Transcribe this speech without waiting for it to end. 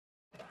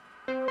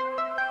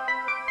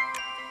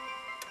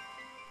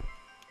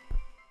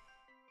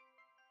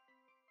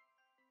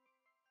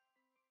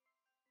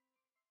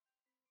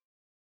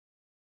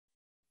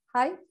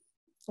Hi,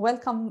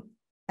 welcome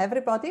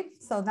everybody.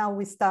 So now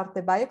we start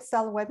the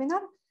BioExcel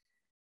webinar.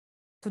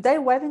 Today's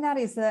webinar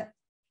is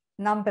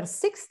number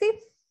 60,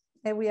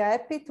 and we are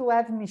happy to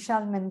have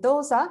Michelle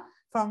Mendonca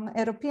from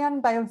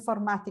European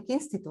Bioinformatics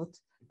Institute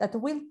that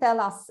will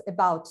tell us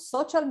about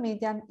social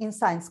media in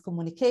science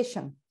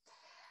communication.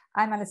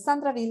 I'm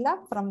Alessandra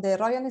Villa from the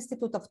Royal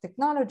Institute of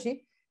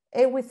Technology,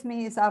 and with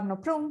me is Arno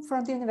Prum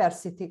from the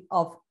University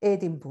of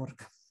Edinburgh.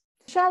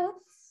 Michelle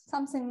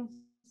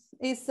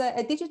is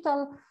a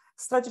digital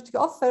strategic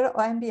offer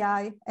or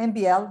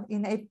MBL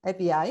in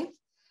ABI.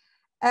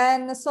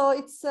 And so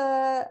it's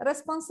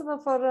responsible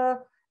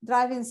for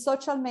driving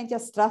social media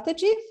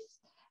strategy,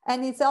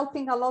 and it's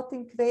helping a lot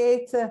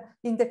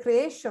in the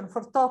creation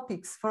for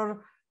topics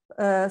for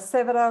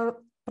several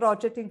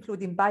projects,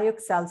 including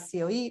BioExcel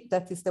COE,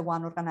 that is the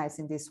one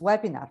organizing this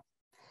webinar.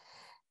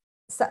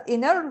 So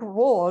in her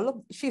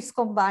role, she's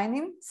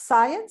combining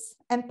science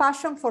and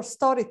passion for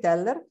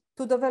storyteller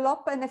to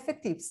develop an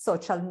effective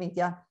social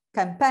media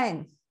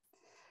campaign.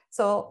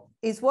 So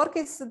his work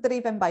is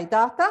driven by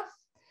data,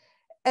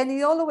 and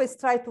he always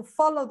tries to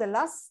follow the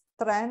last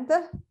trend,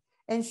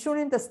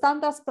 ensuring the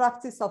standards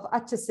practice of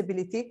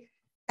accessibility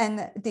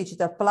and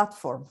digital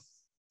platform.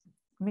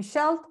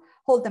 Michelle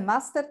holds a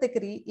master's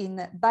degree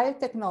in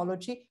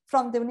biotechnology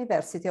from the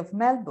University of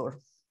Melbourne.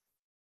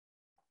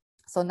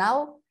 So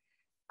now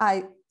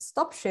I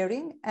stop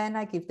sharing and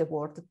I give the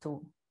word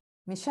to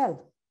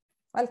Michelle.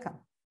 Welcome.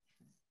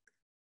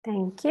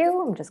 Thank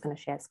you. I'm just going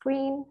to share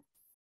screen.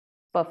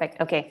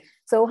 Perfect. Okay.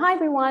 So hi,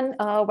 everyone.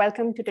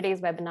 Welcome to today's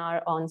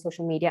webinar on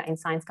social media in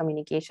science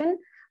communication.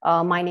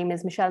 My name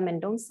is Michelle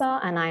Mendonca,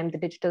 and I'm the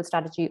Digital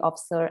Strategy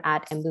Officer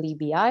at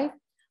EBI.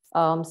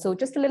 So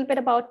just a little bit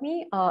about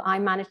me. I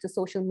manage the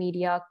social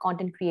media,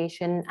 content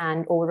creation,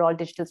 and overall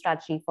digital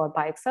strategy for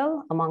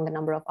BioExcel, among a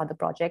number of other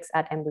projects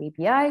at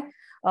EBI.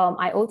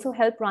 I also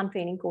help run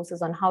training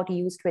courses on how to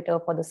use Twitter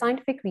for the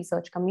scientific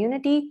research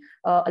community,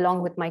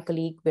 along with my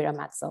colleague, Vera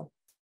Matzo.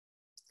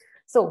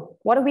 So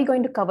what are we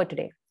going to cover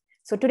today?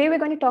 So today we're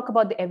going to talk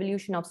about the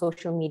evolution of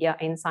social media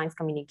in science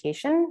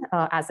communication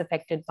as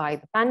affected by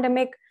the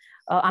pandemic.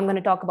 I'm going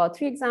to talk about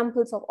 3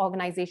 examples of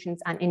organizations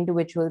and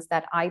individuals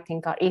that I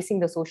think are acing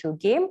the social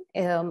game.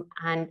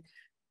 And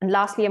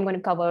lastly, I'm going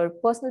to cover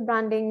personal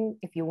branding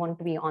if you want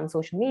to be on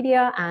social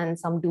media, and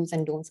some do's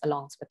and don'ts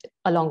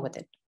along with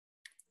it.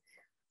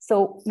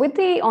 So with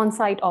the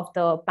onset of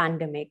the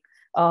pandemic,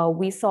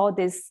 we saw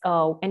this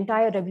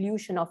entire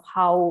revolution of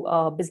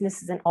how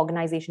businesses and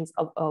organizations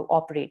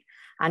operate.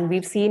 And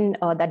we've seen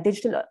that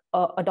digital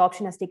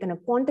adoption has taken a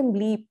quantum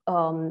leap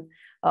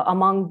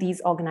among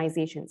these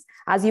organizations.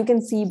 As you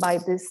can see by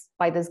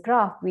this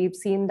graph, we've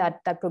seen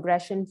that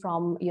progression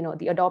from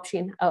the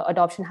adoption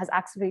has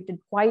accelerated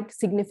quite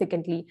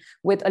significantly,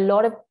 with a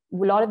lot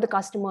of the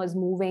customers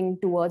moving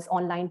towards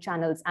online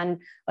channels.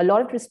 And a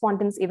lot of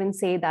respondents even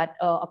say that,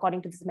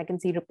 according to this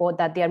McKinsey report,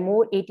 that they are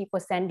more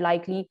 80%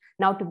 likely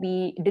now to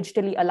be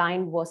digitally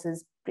aligned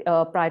versus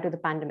prior to the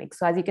pandemic.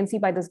 So as you can see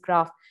by this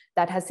graph,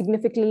 that has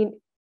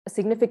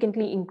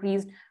significantly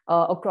increased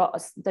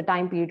across the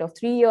time period of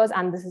 3 years.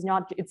 And this is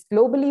it's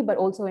globally, but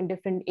also in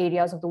different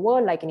areas of the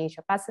world, like in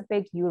Asia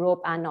Pacific,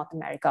 Europe, and North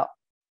America.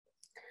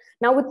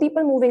 Now, with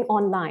people moving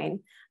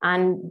online,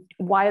 and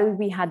while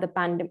we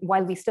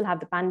still have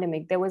the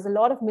pandemic, there was a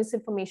lot of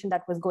misinformation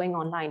that was going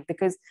online,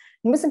 because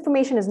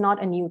misinformation is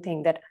not a new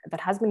thing that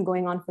has been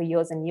going on for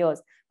years and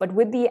years. But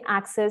with the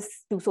access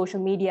to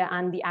social media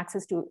and the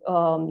access to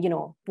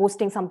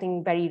posting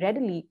something very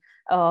readily,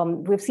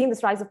 we've seen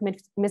this rise of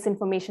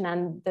misinformation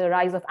and the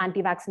rise of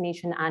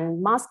anti-vaccination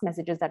and mask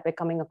messages that we're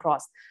coming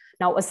across.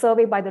 Now, a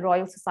survey by the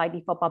Royal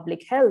Society for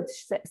Public Health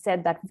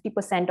said that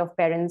 50% of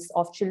parents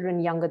of children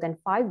younger than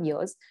 5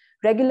 years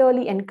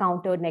regularly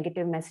encountered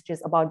negative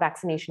messages about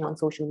vaccination on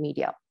social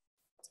media.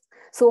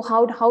 So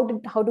how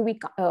do we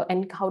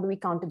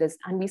counter this?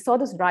 And we saw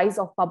this rise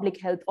of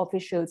public health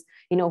officials,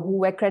 who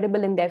were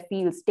credible in their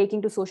fields, taking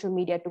to social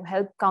media to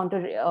help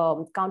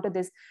counter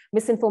this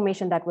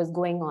misinformation that was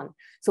going on.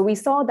 So we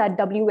saw that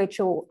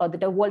WHO,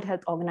 the World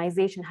Health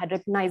Organization, had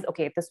recognized,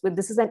 okay,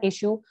 this is an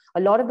issue. A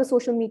lot of the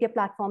social media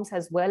platforms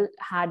as well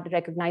had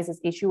recognized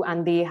this issue,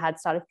 and they had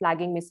started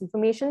flagging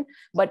misinformation.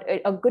 But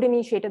a good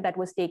initiative that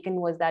was taken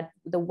was that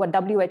the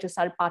WHO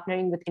started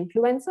partnering with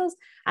influencers,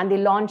 and they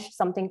launched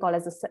something called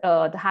as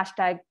the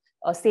hashtag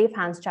Safe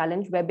Hands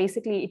Challenge, where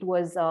basically it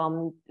was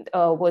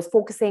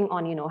focusing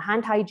on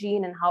hand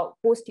hygiene and how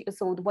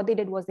So what they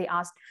did was they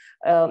asked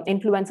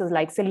influencers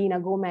like Selena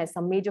Gomez,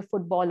 some major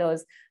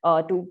footballers,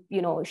 to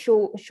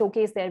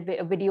showcase their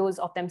videos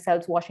of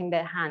themselves washing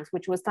their hands,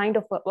 which was kind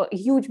of a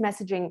huge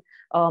messaging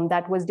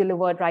that was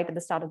delivered right at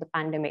the start of the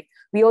pandemic.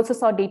 We also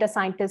saw data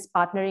scientists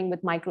partnering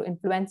with micro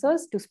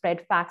influencers to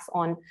spread facts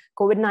on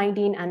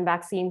COVID-19 and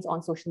vaccines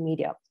on social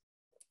media.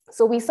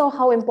 So we saw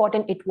how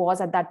important it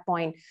was at that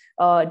point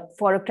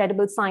for a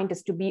credible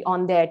scientist to be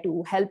on there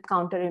to help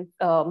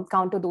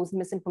counter those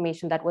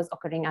misinformation that was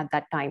occurring at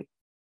that time.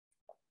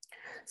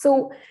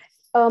 So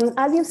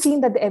as you've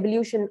seen that the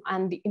evolution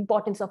and the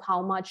importance of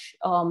how much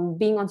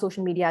being on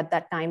social media at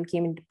that time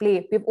came into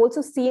play, we've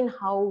also seen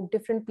how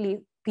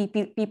differently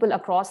people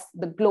across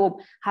the globe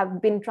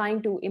have been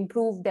trying to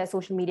improve their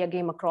social media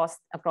game across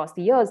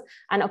the years.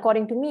 And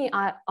according to me,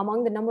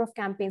 among the number of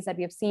campaigns that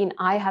we have seen,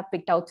 I have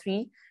picked out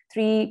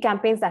three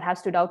campaigns that have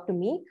stood out to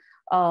me.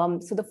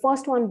 So the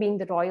first one being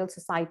the Royal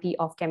Society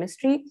of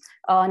Chemistry.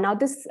 Now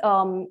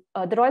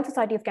the Royal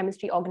Society of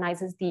Chemistry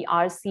organizes the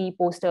RC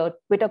Poster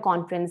Twitter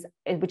conference,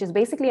 which is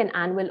basically an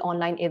annual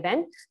online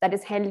event that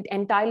is held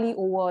entirely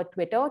over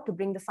Twitter to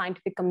bring the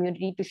scientific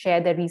community to share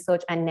their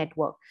research and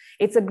network.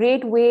 It's a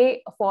great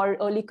way for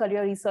early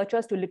career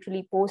researchers to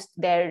literally post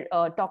their,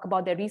 talk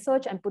about their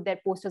research and put their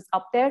posters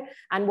up there.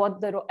 And what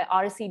the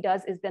RC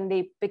does is then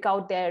they pick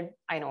out their,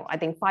 I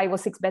think 5 or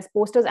 6 best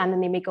posters, and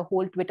then they make a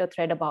whole Twitter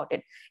thread about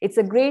it. It's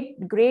a great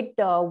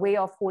way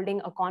of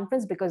holding a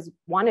conference because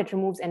one, it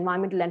removes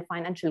environmental and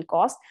financial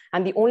costs.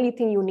 And the only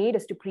thing you need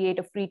is to create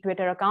a free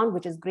Twitter account,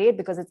 which is great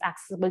because it's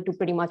accessible to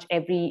pretty much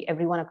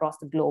everyone across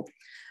the globe.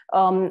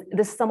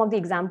 This is some of the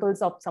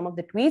examples of some of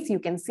the tweets. You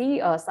can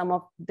see some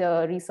of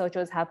the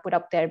researchers have put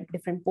up their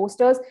different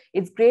posters.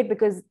 It's great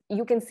because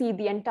you can see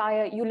the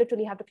entire, you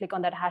literally have to click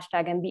on that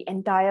hashtag and the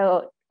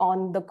entire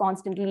on the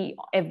constantly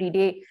every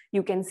day,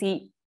 you can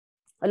see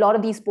a lot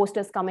of these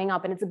posters coming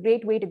up, and it's a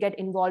great way to get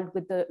involved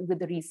with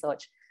the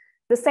research.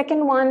 The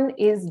second one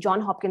is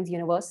Johns Hopkins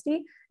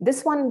University.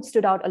 This one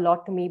stood out a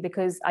lot to me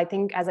because I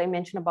think, as I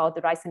mentioned about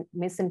the rise in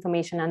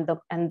misinformation and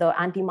the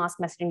anti-mask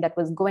messaging that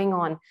was going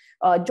on,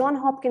 Johns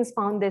Hopkins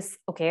found this,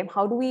 okay,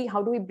 how do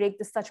we break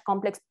this such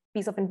complex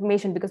piece of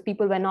information, because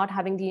people were not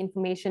having the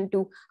information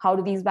to how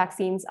do these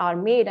vaccines are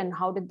made and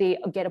how did they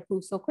get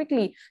approved so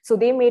quickly. So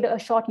they made a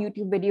short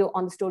YouTube video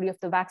on the story of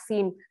the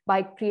vaccine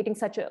by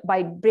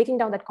breaking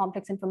down that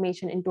complex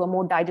information into a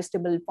more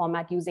digestible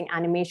format using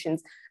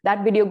animations.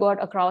 That video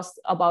got across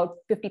about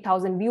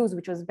 50,000 views,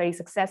 which was very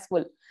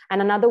successful.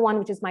 And another one,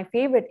 which is my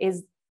favorite,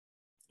 is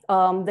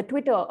the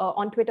Twitter.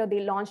 On Twitter, they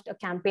launched a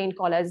campaign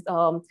called as,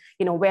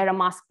 Wear a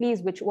Mask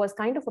Please, which was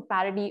kind of a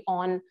parody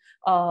on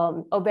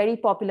a very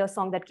popular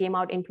song that came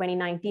out in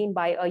 2019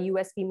 by a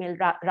US female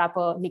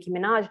rapper, Nicki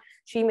Minaj.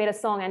 She made a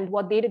song, and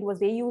what they did was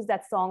they used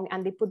that song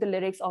and they put the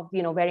lyrics of,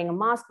 wearing a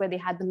mask, where they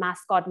had the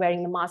mascot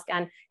wearing the mask,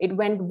 and it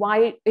went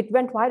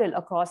viral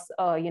across,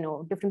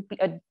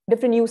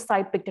 different news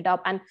site picked it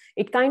up, and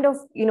it kind of,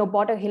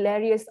 brought a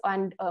hilarious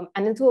and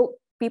so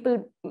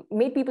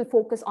made people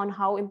focus on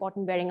how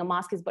important wearing a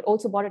mask is, but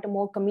also brought it a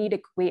more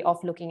comedic way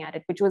of looking at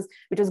it, which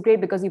was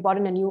great because you brought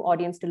in a new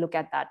audience to look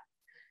at that.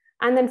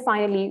 And then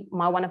finally,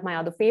 one of my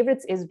other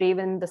favorites is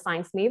Raven, the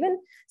science maven.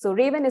 So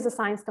Raven is a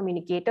science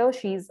communicator.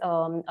 She's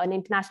an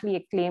internationally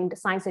acclaimed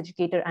science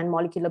educator and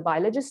molecular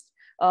biologist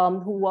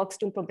who works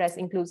to progress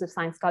inclusive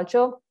science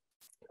culture.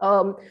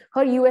 Her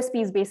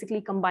USP is basically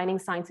combining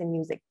science and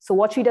music. So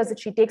what she does is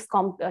she takes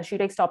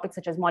topics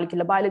such as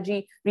molecular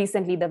biology,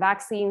 recently the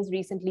vaccines,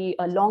 recently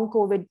long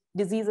COVID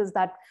diseases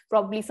that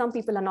probably some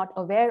people are not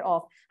aware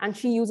of, and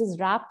she uses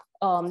rap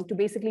to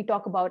basically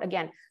talk about,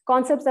 again,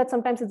 concepts that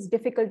sometimes it's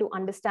difficult to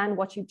understand.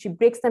 What she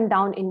breaks them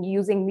down in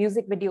using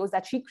music videos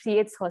that she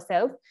creates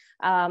herself.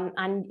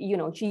 And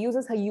she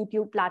uses her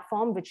YouTube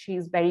platform, which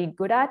she's very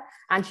good at,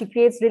 and she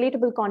creates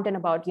relatable content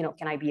about,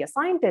 can I be a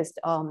scientist?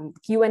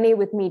 Q&A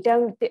with me.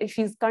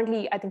 She's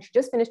currently, I think she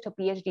just finished her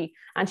PhD,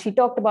 and she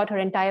talked about her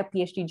entire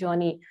PhD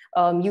journey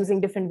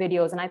using different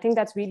videos. And I think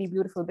that's really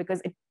beautiful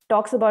because it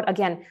talks about,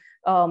 again,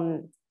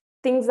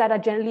 things that are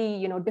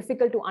generally,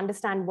 difficult to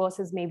understand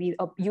versus maybe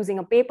using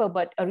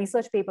a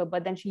research paper,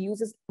 but then she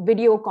uses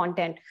video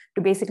content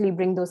to basically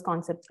bring those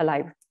concepts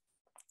alive.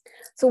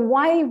 So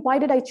why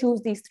did I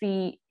choose these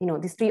three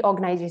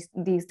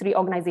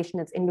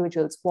organizations as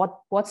individuals?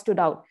 What stood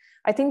out?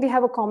 I think they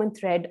have a common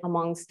thread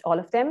amongst all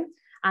of them.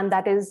 And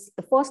that is,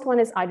 the first one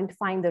is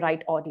identifying the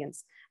right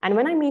audience. And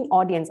when I mean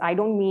audience, I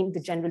don't mean the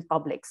general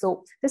public.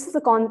 So this is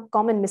a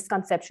common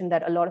misconception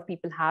that a lot of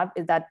people have,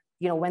 is that,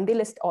 when they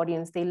list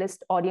audience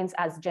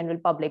as general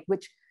public,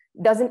 which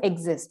doesn't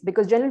exist,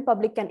 because general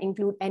public can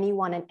include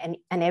anyone and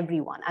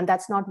everyone. And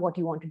that's not what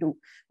you want to do.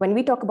 When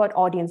we talk about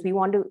audience, we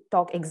want to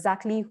talk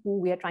exactly who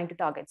we are trying to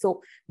target.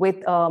 So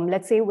with,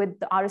 let's say with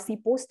the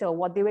RSC poster,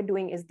 what they were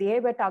doing is they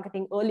were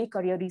targeting early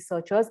career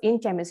researchers in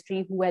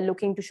chemistry who were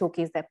looking to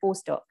showcase their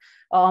poster.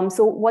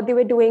 So what they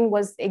were doing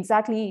was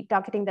exactly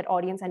targeting that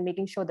audience and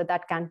making sure that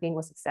that campaign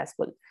was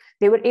successful.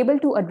 They were able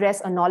to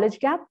address a knowledge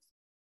gap.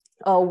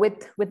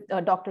 With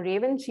Dr.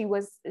 Raven, she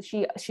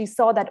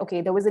saw that,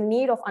 okay, there was a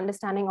need of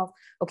understanding of,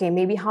 okay,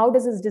 maybe how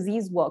does this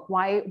disease work?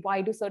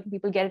 Why do certain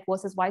people get it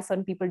versus why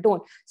certain people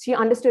don't? She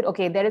understood,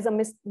 okay, there is a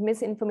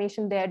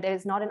misinformation there. There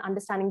is not an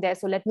understanding there.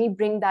 So let me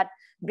bring that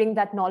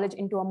knowledge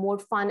into a more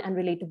fun and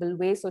relatable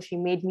way. So she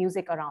made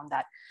music around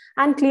that.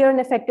 And clear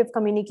and effective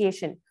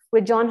communication.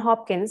 With Johns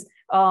Hopkins,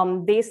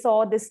 they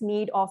saw this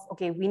need of,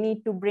 okay, we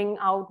need to bring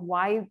out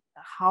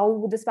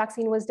how this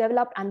vaccine was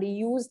developed, and they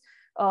used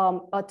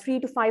a 3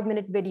 to 5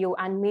 minute video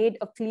and made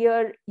a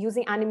clear,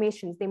 using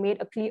animations, they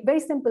made a clear, very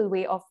simple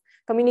way of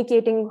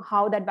communicating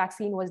how that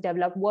vaccine was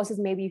developed, versus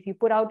maybe if you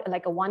put out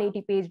like a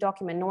 180-page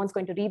document, no one's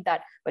going to read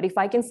that. But if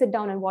I can sit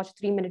down and watch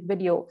a 3-minute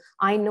video,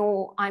 I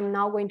know I'm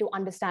now going to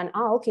understand,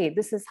 okay,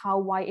 this is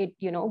why it,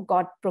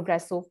 got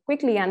progressed so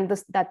quickly. And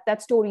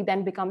that story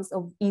then becomes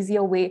an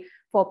easier way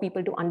for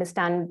people to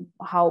understand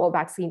how a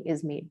vaccine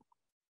is made.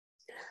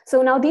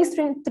 So now these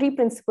three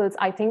principles,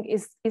 I think,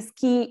 is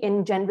key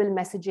in general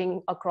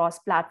messaging across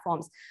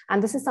platforms.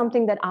 And this is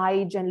something that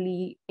I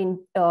generally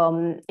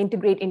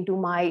integrate into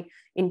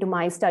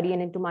my study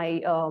and into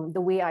my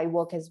the way I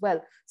work as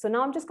well. So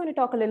now I'm just going to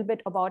talk a little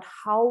bit about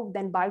how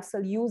then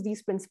BioExcel use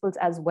these principles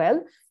as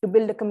well to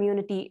build a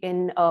community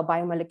in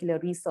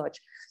biomolecular research.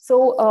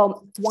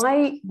 So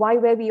why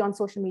were we on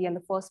social media in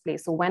the first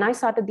place? So when I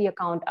started the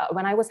account,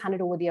 when I was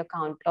handed over the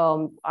account,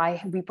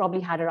 we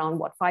probably had around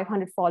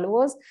 500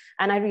 followers,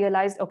 and I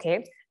realized,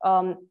 okay,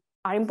 our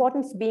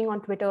importance being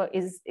on Twitter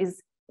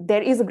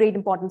there is a great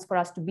importance for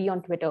us to be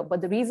on Twitter.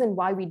 But the reason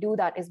why we do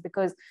that is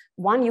because,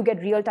 one, you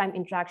get real-time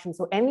interaction.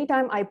 So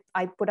anytime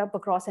I put up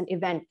across an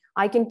event,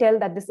 I can tell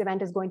that this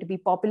event is going to be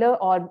popular,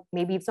 or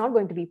maybe it's not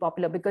going to be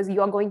popular, because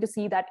you are going to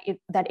see that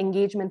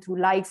engagement through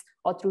likes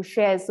or through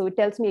shares. So it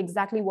tells me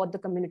exactly what the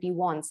community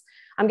wants.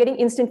 I'm getting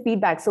instant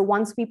feedback. So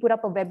once we put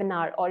up a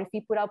webinar, or if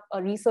we put up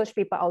a research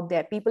paper out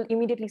there, people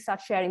immediately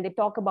start sharing. They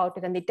talk about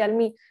it and they tell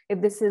me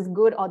if this is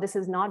good or this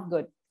is not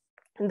good.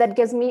 And that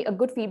gives me a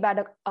good feedback,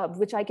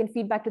 which I can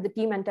feed back to the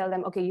team and tell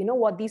them, okay, you know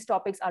what, these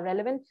topics are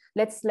relevant.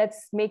 Let's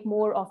make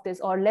more of this,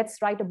 or let's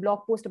write a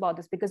blog post about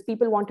this, because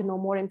people want to know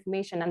more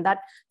information. And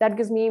that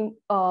gives me,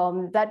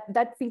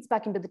 that feeds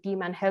back into the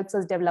team and helps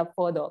us develop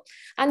further.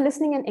 And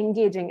listening and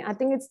engaging, I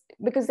think it's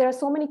because there are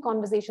so many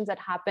conversations that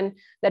happen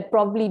that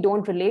probably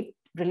don't relate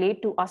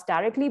to us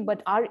directly,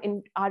 but are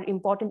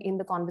important in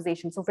the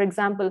conversation. So for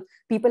example,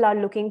 people are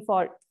looking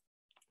for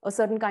a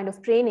certain kind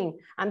of training,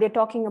 and they're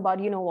talking about,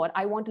 you know what,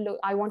 I want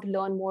to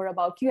learn more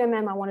about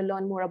QMM, I want to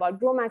learn more about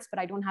GrowMax, but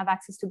I don't have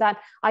access to that.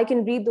 I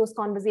can read those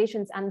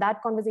conversations, and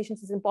that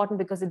conversations is important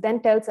because it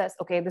then tells us,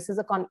 okay, this is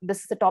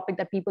a topic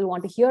that people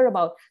want to hear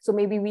about, so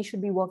maybe we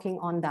should be working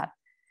on that.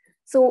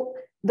 So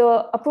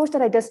the approach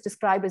that I just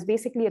described is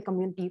basically a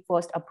community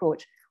first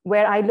approach,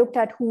 where I looked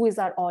at who is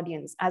our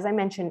audience. As I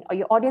mentioned,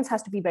 your audience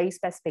has to be very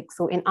specific.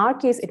 So in our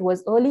case, it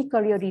was early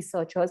career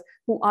researchers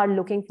who are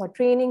looking for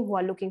training, who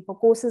are looking for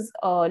courses,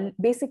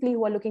 basically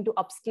who are looking to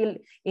upskill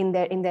in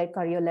their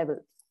career level.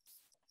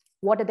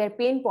 What are their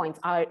pain points?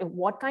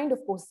 What kind of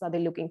courses are they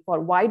looking for?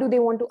 Why do they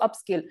want to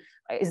upskill?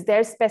 Is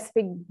there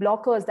specific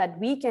blockers that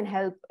we can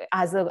help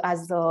as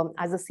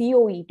a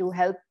COE to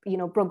help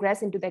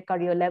progress into their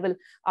career level?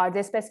 Are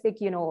there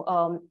specific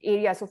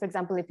areas? So for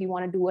example, if you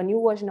want to do a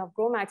new version of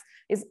GrowMax,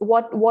 is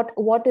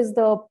what is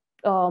the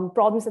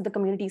problems that the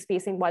community is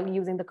facing while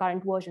using the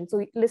current version?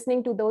 So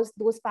listening to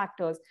those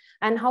factors,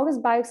 and how does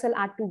BioExcel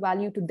add to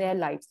value to their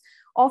lives?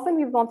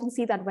 We've often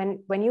see that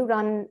when you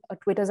run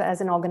Twitter as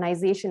an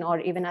organization,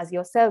 or even as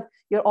yourself,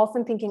 you're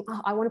often thinking,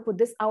 oh, I want to put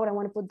this out, I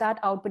want to put that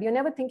out, but you're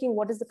never thinking,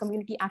 what does the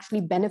community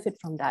actually benefit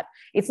from that?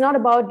 It's not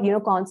about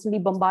constantly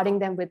bombarding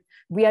them with,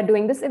 we are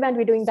doing this event,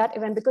 we're doing that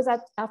event, because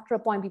after a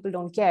point, people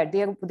don't care.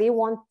 They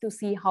want to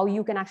see how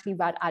you can actually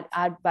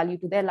add value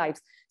to their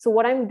lives. So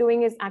what I'm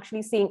doing is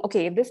actually seeing,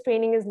 okay, if this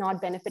training is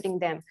not benefiting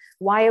them,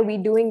 why are we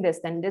doing this?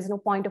 Then there's no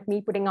point of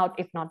me putting out,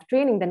 if not the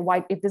training, then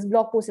why, if this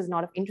blog post is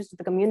not of interest to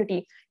the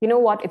community,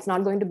 what, it's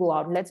not going to go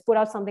out. Let's put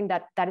out something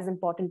that is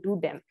important to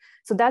them.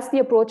 So that's the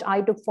approach I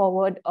took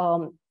forward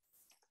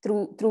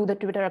through the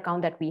Twitter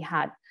account that we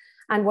had.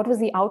 And what was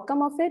the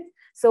outcome of it?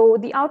 So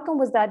the outcome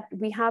was that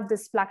we have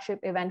this flagship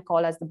event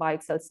called as the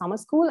BioExcel Summer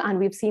School, and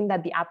we've seen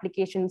that the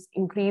applications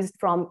increased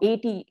from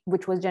 80,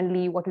 which was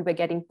generally what we were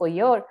getting per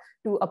year,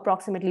 to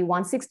approximately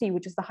 160,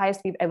 which is the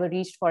highest we've ever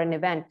reached for an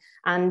event.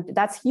 And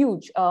that's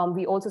huge.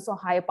 We also saw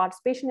higher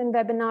participation in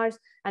webinars,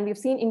 and we've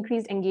seen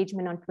increased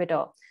engagement on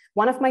Twitter.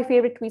 One of my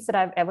favorite tweets that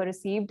I've ever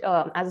received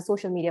as a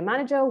social media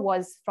manager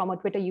was from a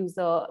Twitter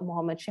user,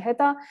 Mohammed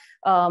Sheheta.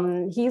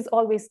 He's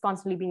always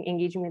constantly been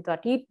engaging with our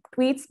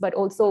tweets, but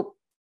also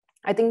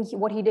I think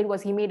what he did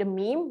was he made a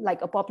meme,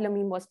 like a popular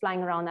meme was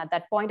flying around at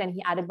that point, and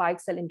he added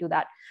BioExcel into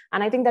that.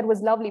 And I think that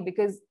was lovely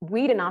because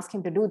we didn't ask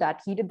him to do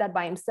that. He did that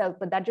by himself,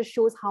 but that just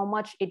shows how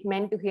much it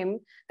meant to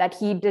him that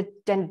he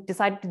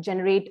decided to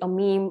generate a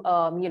meme,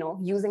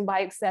 using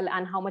BioExcel,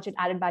 and how much it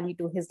added value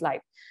to his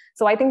life.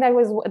 So I think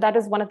that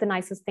is one of the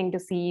nicest things to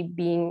see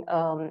being,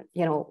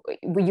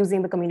 we're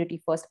using the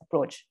community first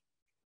approach.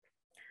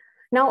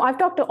 Now, I've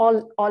talked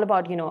all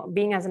about,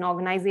 being as an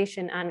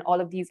organization and all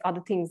of these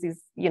other things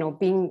is,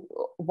 being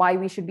why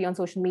we should be on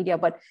social media.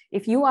 But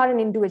if you are an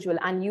individual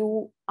and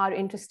you are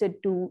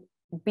interested to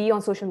be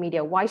on social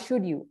media, why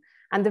should you?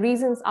 And the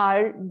reasons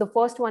are, the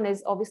first one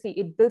is obviously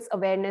it builds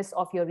awareness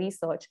of your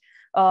research.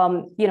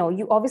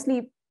 You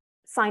obviously,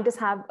 scientists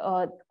have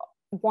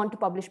want to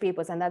publish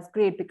papers, and that's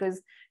great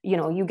because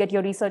you get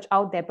your research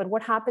out there. But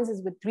what happens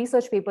is with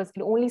research papers,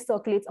 it only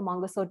circulates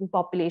among a certain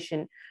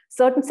population,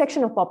 certain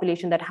section of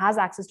population that has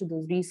access to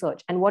those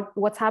research. And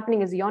what's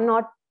happening is you're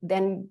not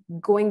then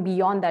going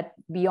beyond that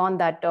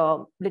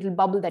little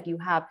bubble that you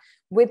have.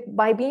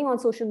 By being on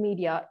social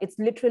media, it's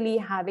literally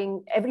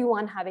having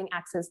everyone having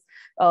access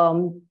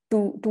to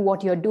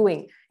what you're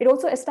doing. It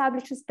also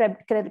establishes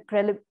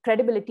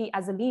credibility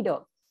as a leader.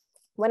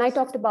 When I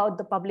talked about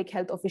the public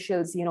health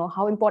officials,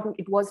 how important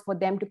it was for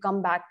them to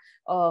come back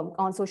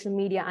on social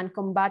media and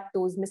combat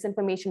those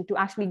misinformation, to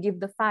actually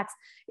give the facts.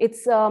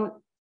 It's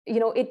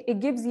it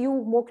gives you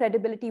more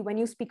credibility when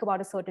you speak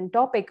about a certain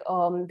topic,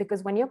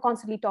 because when you're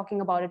constantly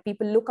talking about it,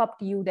 people look up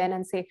to you then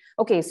and say,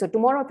 okay, so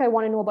tomorrow if I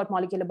want to know about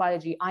molecular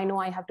biology, I know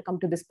I have to come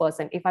to this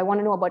person. If I want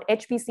to know about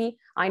HPC,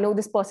 I know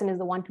this person is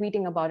the one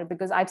tweeting about it,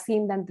 because I've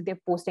seen them that they're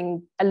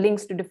posting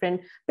links to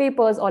different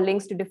papers or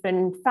links to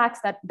different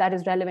facts that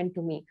is relevant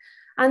to me.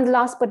 And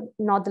last but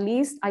not the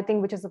least, I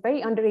think, which is a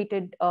very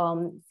underrated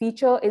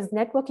feature, is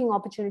networking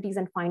opportunities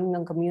and finding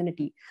a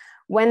community.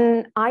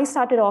 When I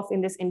started off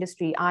in this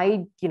industry,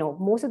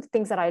 most of the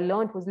things that I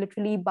learned was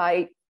literally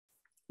by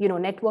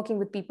networking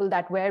with people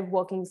that were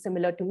working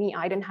similar to me.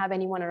 I didn't have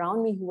anyone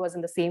around me who was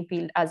in the same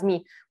field as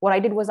me. What I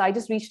did was I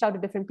just reached out to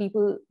different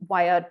people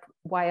via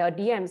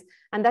DMs.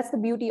 And that's the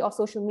beauty of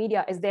social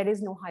media, is there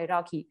is no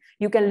hierarchy.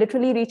 You can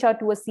literally reach out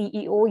to a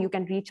CEO, you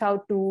can reach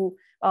out to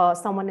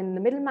someone in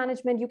the middle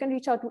management, you can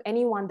reach out to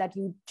anyone that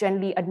you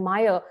generally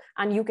admire,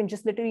 and you can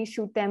just literally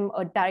shoot them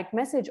a direct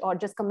message or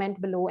just comment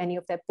below any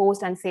of their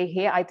posts and say,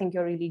 hey, I think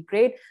you're really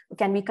great.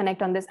 Can we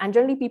connect on this? And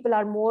generally people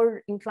are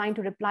more inclined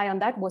to reply on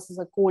that versus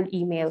a cold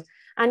email.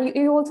 And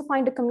you also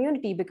find a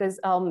community, because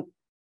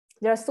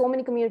there are so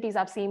many communities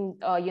I've seen,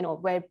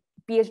 where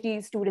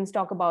PhD students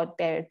talk about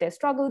their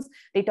struggles,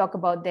 they talk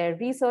about their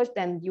research,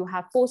 then you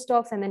have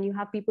postdocs, and then you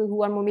have people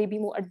who are maybe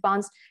more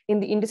advanced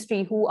in the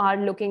industry who are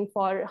looking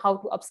for how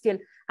to upskill.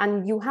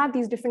 And you have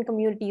these different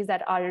communities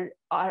that are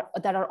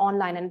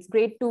online, and it's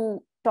great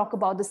to talk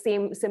about the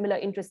similar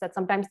interests that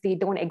sometimes they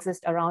don't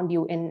exist around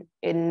you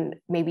in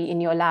maybe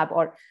in your lab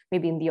or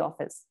maybe in the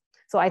office.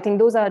 So I think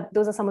those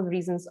are some of the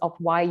reasons of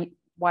why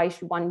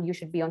you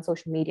should be on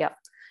social media.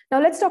 Now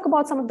let's talk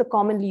about some of the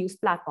commonly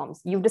used platforms.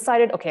 You've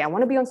decided, okay, I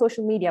want to be on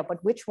social media,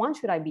 but which one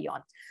should I be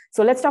on?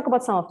 So let's talk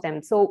about some of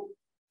them. So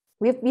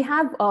we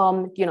have,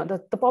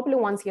 the popular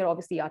ones here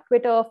obviously are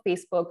Twitter,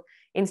 Facebook,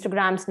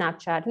 Instagram,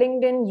 Snapchat,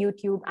 LinkedIn,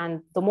 YouTube, and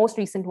the most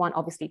recent one,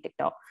 obviously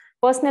TikTok.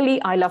 Personally,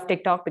 I love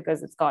TikTok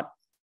because it's got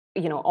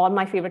all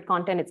my favorite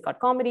content. It's got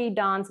comedy,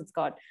 dance, it's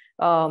got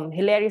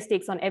hilarious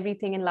takes on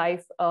everything in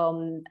life,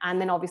 and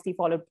then obviously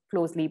followed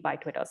closely by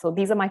Twitter. So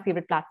these are my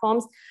favorite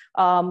platforms.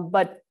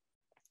 But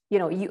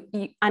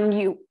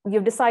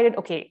you've decided,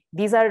 okay,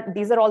 these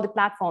are all the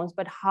platforms,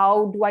 but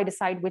how do I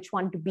decide which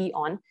one to be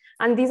on?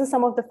 And these are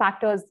some of the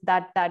factors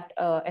that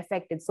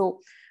affect it. So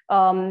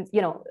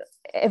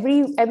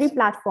every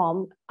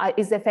platform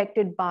is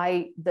affected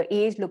by the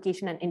age,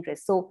 location, and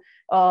interest. So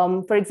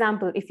for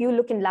example, if you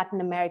look in Latin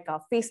America,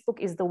 Facebook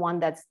is the one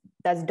that's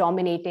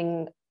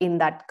dominating in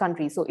that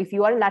country. So if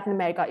you are in Latin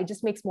America, it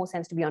just makes more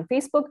sense to be on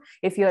Facebook.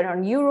 If you're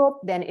on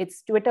Europe, then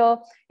it's Twitter.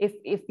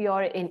 If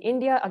you're in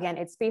India, again,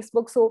 it's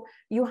Facebook. So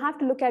you have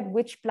to look at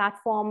which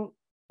platform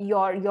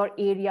your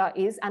area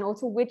is, and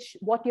also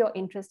what your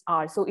interests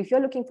are. So if you're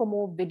looking for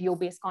more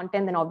video-based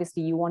content, then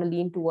obviously you want to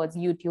lean towards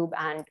YouTube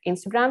and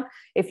Instagram.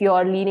 If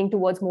you're leaning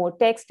towards more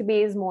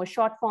text-based, more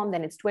short form,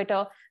 then it's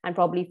Twitter and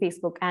probably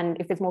Facebook. And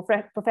if it's more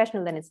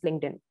professional, then it's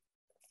LinkedIn.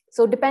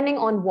 So depending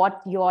on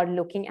what you're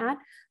looking at,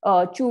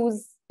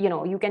 choose,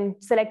 you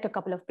can select a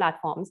couple of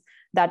platforms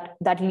that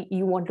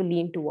you want to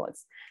lean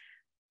towards.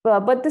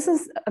 But this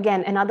is,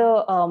 again,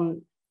 another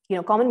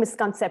common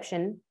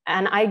misconception,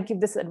 and I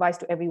give this advice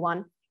to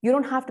everyone. You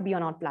don't have to be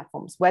on all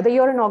platforms. Whether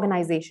you're an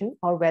organization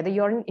or whether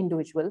you're an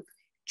individual,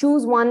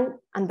 choose one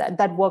and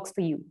that works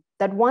for you,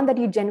 that one that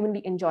you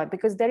genuinely enjoy,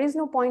 because there is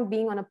no point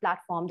being on a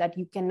platform that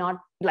you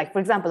cannot, like, for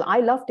example, I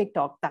love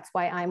TikTok. That's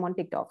why I'm on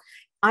TikTok.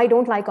 I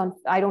don't like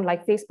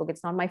Facebook.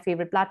 It's not my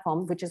favorite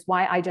platform, which is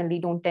why I generally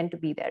don't tend to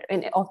be there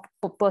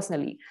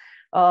personally.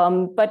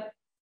 But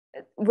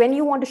when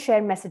you want to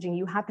share messaging,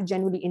 you have to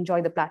genuinely enjoy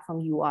the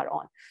platform you are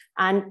on.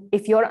 And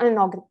if you're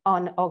on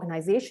an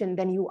organization,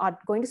 then you are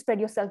going to spread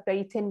yourself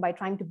very thin by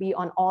trying to be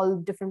on all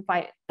different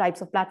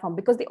types of platform,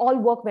 because they all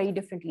work very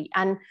differently.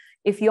 And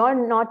if you're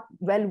not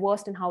well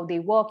versed in how they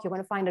work, you're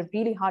going to find a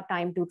really hard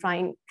time to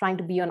trying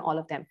to be on all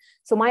of them.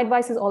 So my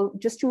advice is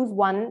just choose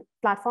one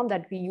platform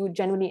that you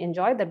genuinely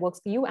enjoy, that works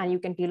for you, and you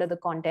can tailor the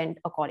content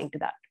according to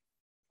that.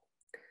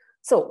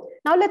 So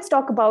now let's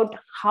talk about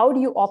how do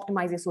you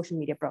optimize your social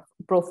media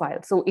profile.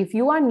 So if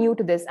you are new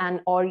to this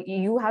or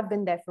you have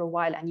been there for a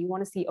while and you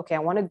want to see, okay, I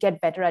want to get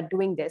better at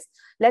doing this,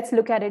 let's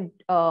look at it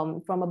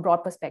from a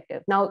broad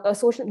perspective. Now,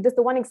 the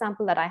one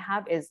example that I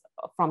have is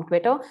from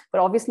Twitter,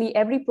 but obviously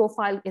every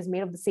profile is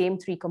made of the same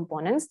three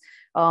components: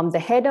 the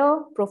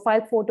header,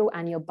 profile photo,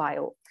 and your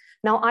bio.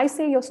 Now, I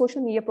say your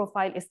social media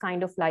profile is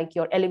kind of like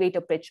your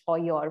elevator pitch or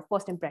your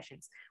first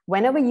impressions.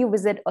 Whenever you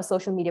visit a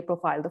social media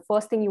profile, the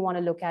first thing you want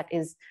to look at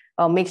is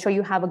make sure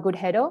you have a good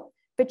header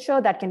picture.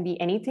 That can be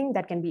anything,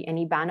 that can be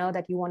any banner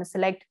that you want to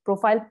select.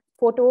 Profile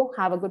photo,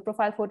 have a good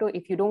profile photo.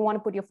 If you don't want to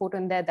put your photo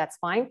in there, that's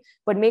fine,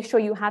 but make sure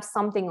you have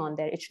something on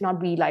there. It should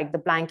not be like the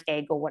blank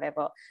egg or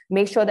whatever.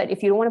 Make sure that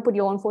if you don't want to put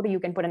your own photo, you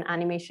can put an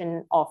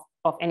animation of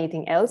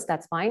anything else,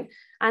 that's fine.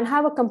 And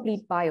have a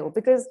complete bio,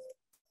 because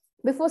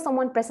before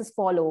someone presses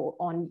follow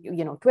on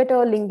Twitter,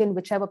 LinkedIn,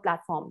 whichever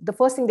platform, the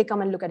first thing they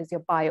come and look at is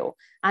your bio.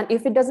 And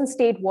if it doesn't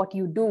state what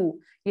you do,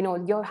 you're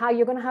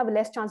going to have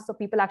less chances of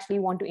people actually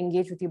want to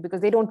engage with you,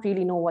 because they don't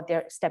really know what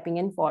they're stepping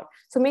in for.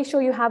 So make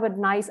sure you have a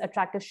nice,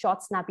 attractive,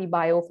 short, snappy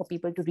bio for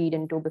people to read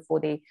into before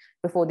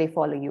they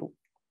follow you.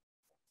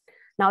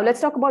 Now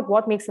let's talk about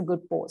what makes a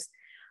good post.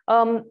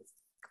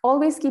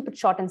 Always keep it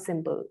short and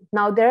simple.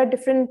 Now, there are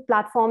different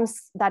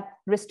platforms that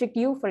restrict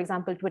you. For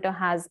example, Twitter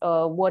has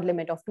a word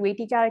limit of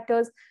 280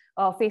 characters.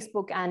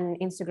 Facebook and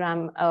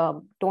Instagram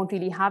don't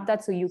really have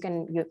that. So you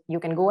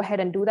can go ahead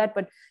and do that.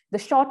 But the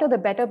shorter, the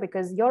better,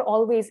 because you're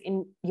always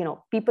in,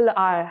 people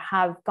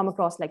have come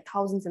across like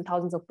thousands and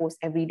thousands of posts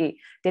every day.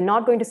 They're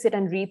not going to sit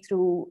and read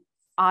through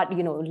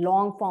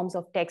long forms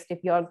of text if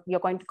you're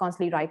going to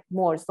constantly write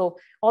more. So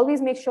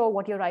always make sure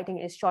what you're writing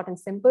is short and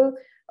simple.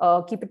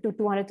 Keep it to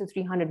 200 to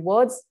 300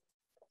 words.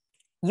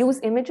 Use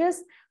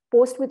images.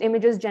 Post with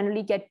images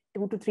generally get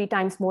 2 to 3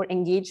 times more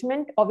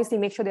engagement. Obviously,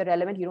 make sure they're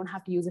relevant. You don't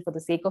have to use it for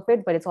the sake of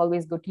it, but it's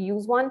always good to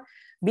use one.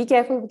 Be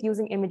careful with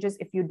using images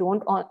if you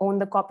don't own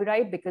the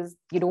copyright, because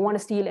you don't want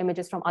to steal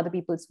images from other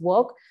people's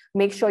work.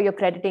 Make sure you're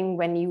crediting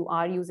when you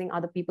are using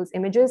other people's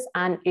images.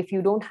 And if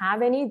you don't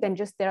have any, then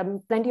there are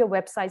plenty of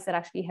websites that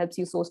actually helps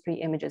you source free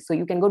images. So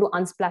you can go to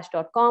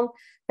unsplash.com,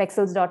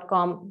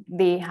 pexels.com.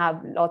 They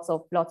have lots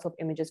of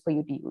images for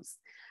you to use.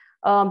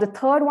 The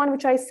third one,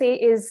 which I say,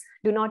 is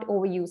do not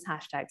overuse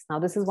hashtags. Now,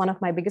 this is one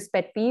of my biggest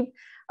pet peeve.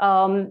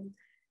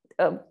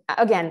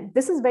 Again,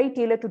 this is very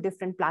tailored to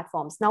different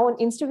platforms. Now on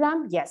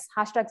Instagram, yes,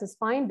 hashtags is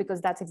fine,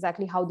 because that's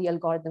exactly how the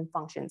algorithm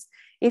functions.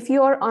 If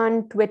you're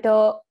on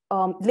Twitter,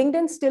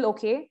 LinkedIn still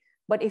okay,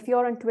 but if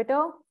you're on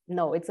Twitter,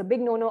 no, it's a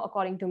big no-no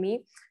according to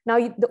me. Now,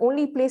 the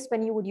only place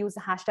when you would use a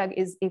hashtag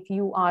is if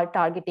you are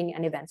targeting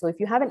an event. So if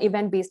you have an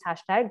event-based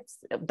hashtag,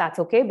 that's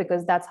okay,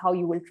 because that's how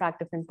you will track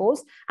different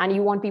posts, and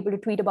you want people to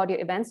tweet about your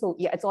event. So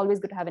yeah, it's always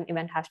good to have an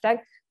event hashtag.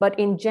 But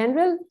in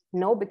general,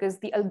 no, because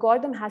the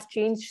algorithm has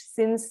changed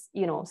since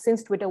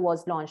Twitter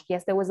was launched.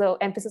 Yes, there was an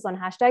emphasis on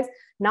hashtags.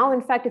 Now,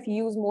 in fact, if you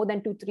use more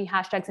than 2-3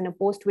 hashtags in a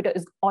post, Twitter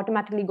is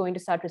automatically going to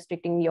start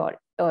restricting your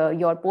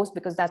post,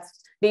 because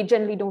they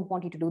generally don't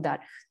want you to do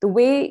that. The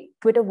way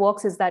Twitter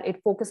works is that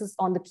it focuses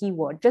on the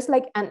keyword, just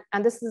like, and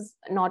this is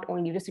not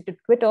only restricted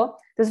to Twitter,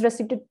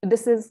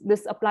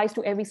 this applies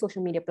to every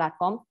social media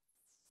platform.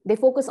 They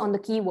focus on the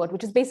keyword,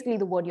 which is basically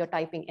the word you're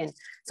typing in.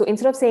 So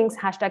instead of saying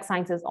hashtag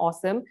science is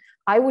awesome,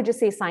 I would just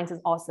say science is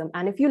awesome.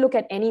 And if you look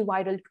at any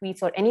viral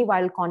tweets or any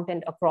viral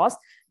content across,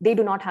 they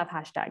do not have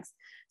hashtags.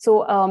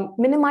 So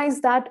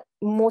minimize that,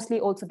 mostly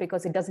also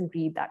because it doesn't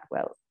read that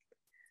well.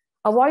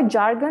 Avoid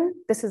jargon.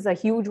 This is a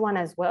huge one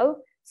as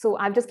well. So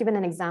I've just given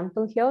an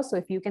example here. So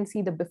if you can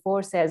see, the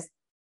before says,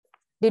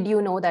 did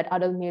you know that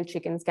adult male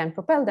chickens can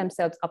propel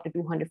themselves up to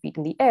 200 feet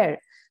in the air?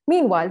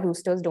 Meanwhile,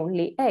 roosters don't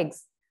lay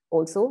eggs.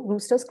 Also,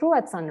 roosters crow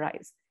at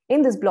sunrise.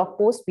 In this blog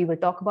post, we will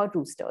talk about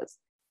roosters.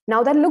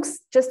 Now that looks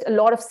just a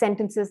lot of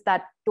sentences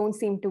that don't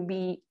seem to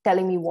be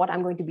telling me what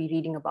I'm going to be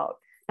reading about.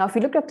 Now, if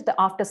you look at the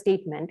after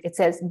statement, it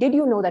says, did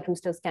you know that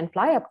roosters can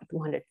fly up to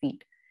 200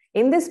 feet?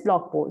 In this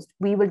blog post,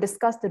 we will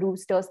discuss the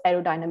rooster's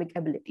aerodynamic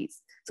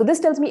abilities. So this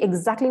tells me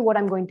exactly what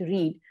I'm going to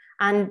read.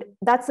 And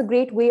that's a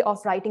great way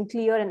of writing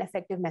clear and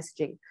effective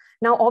messaging.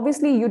 Now,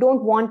 obviously, you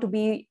don't want to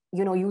be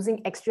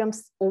using extreme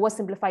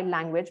oversimplified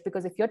language,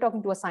 because if you're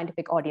talking to a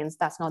scientific audience,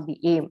 that's not the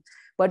aim.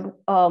 But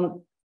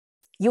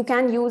you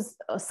can use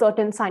a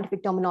certain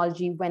scientific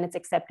terminology when it's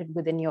accepted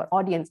within your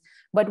audience.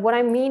 But what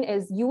I mean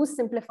is use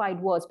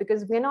simplified words,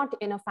 because we're not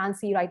in a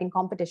fancy writing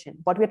competition.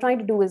 What we're trying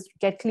to do is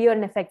get clear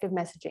and effective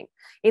messaging.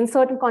 In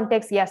certain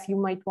contexts, yes, you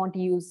might want to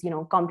use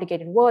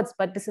complicated words,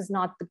 but this is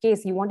not the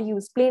case. You want to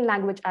use plain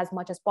language as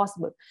much as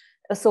possible.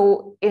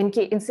 So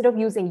instead of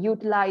using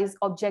utilize,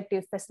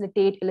 objective,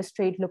 facilitate,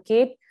 illustrate,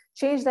 locate,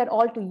 change that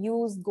all to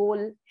use,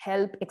 goal,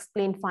 help,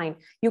 explain, find.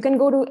 You can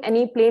go to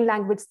any plain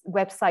language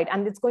website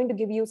and it's going to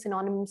give you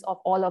synonyms of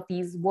all of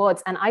these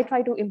words. And I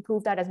try to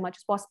improve that as much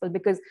as possible,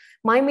 because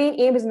my main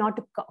aim is not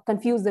to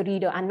confuse the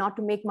reader and not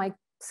to make my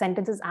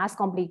sentences as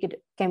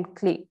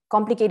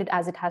complicated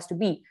as it has to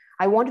be.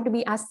 I want it to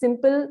be as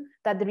simple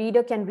that the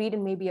reader can read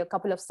in maybe a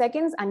couple of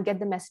seconds and get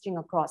the messaging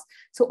across.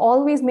 So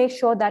always make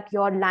sure that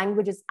your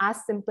language is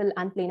as simple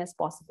and plain as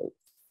possible.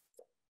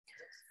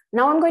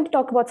 Now I'm going to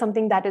talk about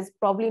something that is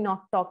probably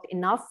not talked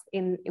enough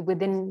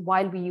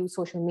while we use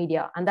social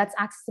media, and that's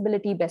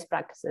accessibility best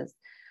practices.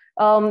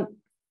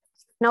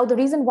 Now, the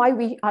reason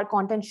why our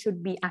content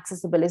should be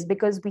accessible is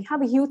because we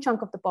have a huge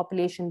chunk of the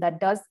population that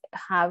does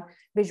have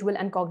visual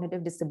and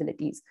cognitive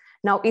disabilities.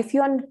 Now, if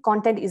your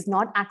content is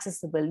not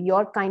accessible,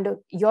 you're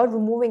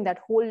removing that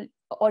whole,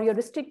 or you're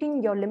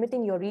restricting, you're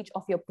limiting your reach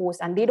of your post,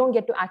 and they don't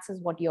get to access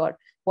what you're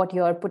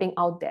putting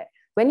out there.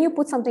 When you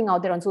put something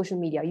out there on social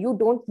media, you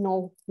don't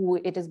know who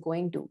it is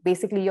going to.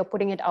 Basically, you're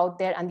putting it out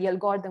there and the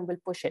algorithm will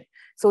push it.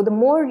 So the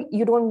more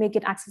you don't make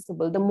it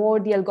accessible, the more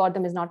the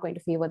algorithm is not going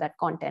to favor that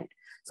content.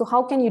 So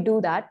how can you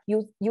do that?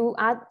 You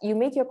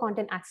make your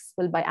content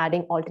accessible by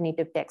adding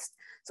alternative text.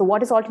 So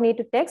what is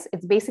alternative text?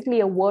 It's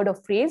basically a word or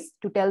phrase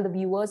to tell the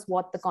viewers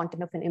what the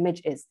content of an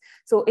image is.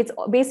 So it's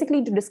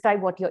basically to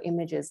describe what your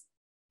image is.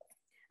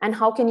 And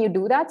how can you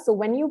do that?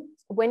 So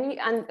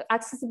and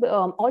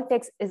accessible, alt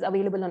text is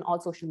available on all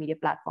social media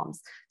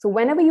platforms. So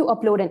whenever you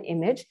upload an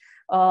image,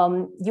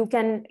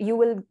 you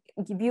will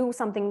view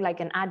something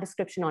like an ad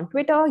description on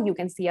Twitter. You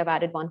can see I've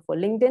added one for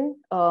LinkedIn.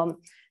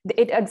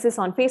 It exists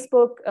on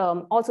Facebook.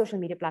 All social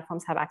media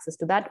platforms have access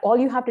to that. All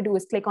you have to do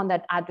is click on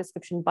that ad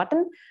description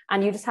button,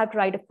 and you just have to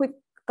write a quick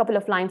couple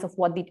of lines of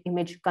what the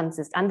image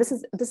consists. And this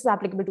is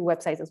applicable to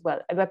websites as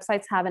well.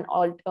 Websites have an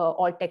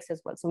alt text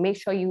as well. So make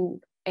sure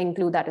you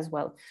include that as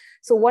well.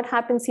 So what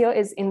happens here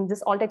is, in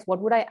this alt text, what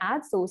would I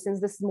add? So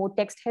since this is more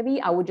text heavy,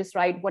 I would just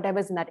write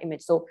whatever's in that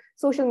image. So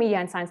social media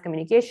and science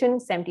communication,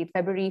 17th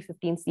February,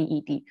 15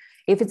 CET.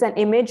 If it's an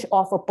image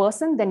of a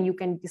person, then you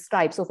can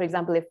describe. So for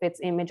example, if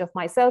it's an image of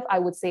myself, I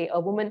would say a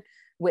woman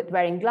with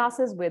wearing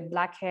glasses, with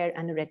black hair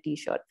and a red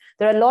t-shirt.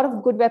 There are a lot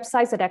of good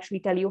websites that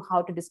actually tell you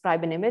how to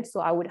describe an image. So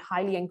I would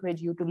highly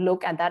encourage you to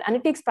look at that. And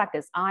it takes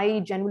practice. I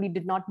generally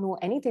did not know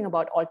anything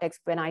about alt text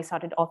when I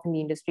started off in the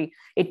industry.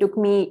 It took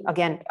me,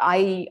 again,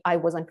 I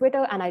was on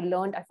Twitter and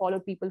I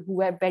followed people who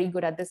were very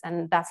good at this.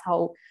 And that's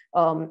how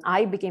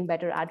I became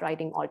better at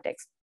writing alt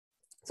text.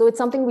 So it's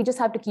something we just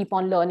have to keep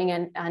on learning,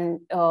 and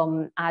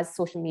as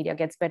social media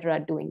gets better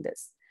at doing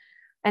this.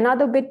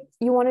 Another bit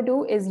you want to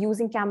do is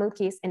using camel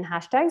case in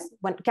hashtags.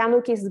 When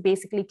camel case is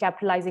basically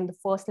capitalizing the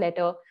first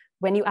letter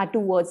when you add two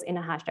words in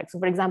a hashtag. So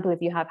for example,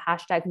 if you have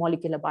hashtag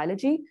molecular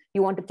biology,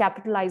 you want to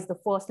capitalize the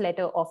first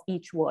letter of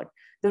each word.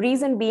 The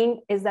reason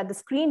being is that the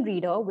screen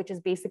reader, which is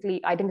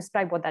basically, I didn't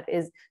describe what that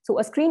is. So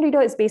a screen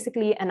reader is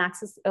basically an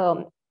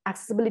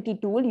accessibility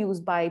tool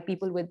used by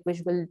people with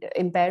visual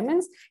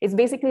impairments. It's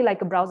basically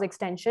like a browser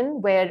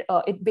extension where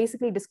it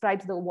basically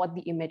describes what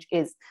the image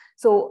is.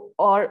 So,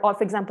 or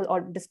for example,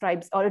 or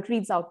it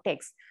reads out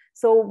text.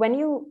 So when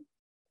you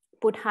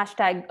put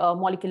hashtag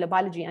molecular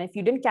biology, and if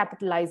you didn't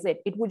capitalize it,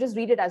 it would just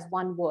read it as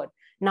one word.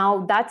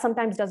 Now that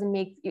sometimes doesn't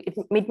make,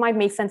 it might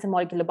make sense in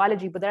molecular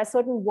biology, but there are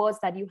certain words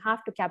that you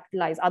have to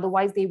capitalize.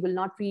 Otherwise they will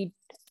not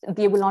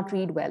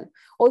read well.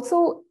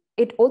 Also,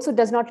 it also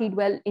does not read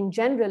well in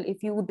general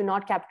if you do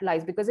not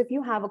capitalize, because if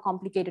you have a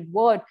complicated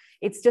word,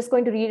 it's just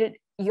going to read it.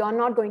 You're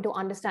not going to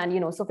understand,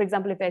 So for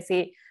example, if I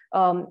say,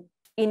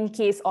 in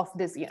case of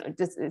this,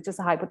 just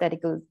a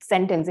hypothetical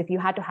sentence, if you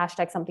had to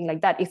hashtag something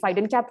like that, if I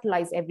didn't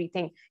capitalize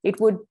everything,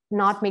 it would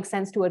not make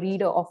sense to a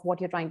reader of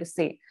what you're trying to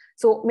say.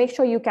 So make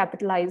sure you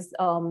capitalize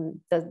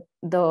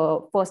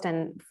the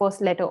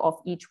first letter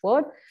of each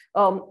word.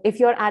 If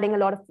you're adding a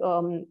lot of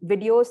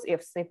videos,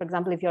 say for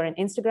example, if you're on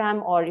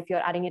Instagram, or if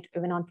you're adding it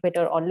even on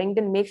Twitter or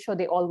LinkedIn, make sure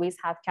they always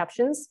have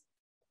captions.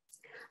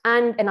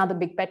 And another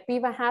big pet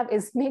peeve I have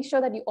is make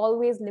sure that you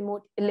always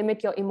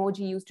limit your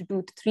emoji use to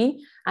 2 to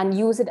 3 and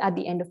use it at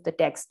the end of the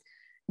text.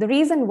 The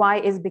reason why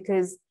is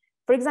because,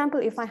 for example,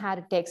 if I had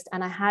a text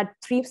and I had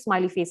 3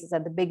 smiley faces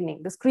at the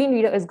beginning, the screen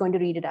reader is going to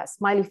read it as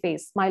smiley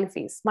face, smiley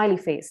face, smiley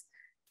face,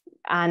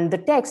 and the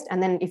text.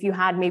 And then if you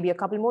had maybe a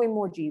couple more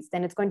emojis,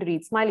 then it's going to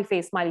read smiley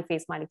face, smiley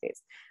face, smiley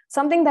face.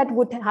 Something that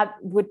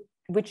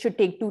which should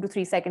take 2 to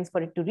 3 seconds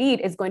for it to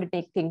read is going to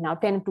take now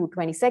 10 to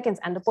 20 seconds,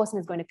 and the person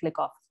is going to click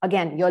off.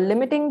 Again, you're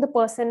limiting the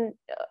person,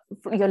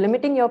 you're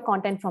limiting your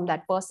content from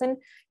that person.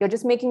 You're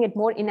just making it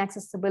more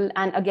inaccessible.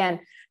 And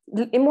again,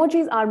 the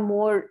emojis are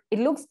more, it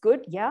looks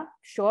good, yeah,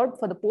 sure,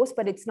 for the post,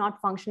 but it's not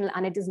functional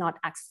and it is not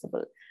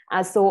accessible.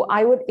 So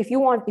I would, if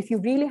you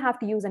really have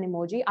to use an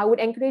emoji, I would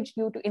encourage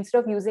you to,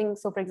 instead of using,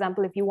 so for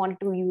example, if you wanted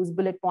to use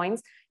bullet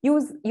points,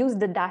 use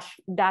the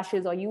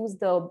dashes, or use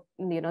the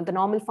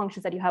normal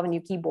functions that you have on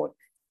your keyboard,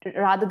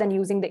 rather than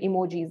using the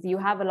emojis. You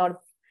have a lot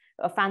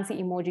of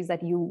fancy emojis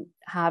that you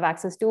have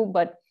access to,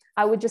 but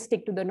I would just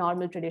stick to the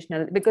normal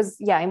traditional, because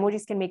yeah,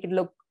 emojis can make it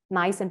look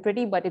nice and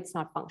pretty, but it's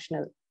not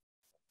functional.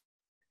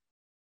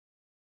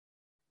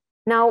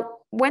 Now,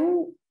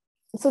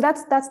 so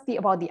that's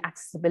about the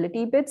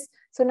accessibility bits.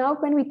 So now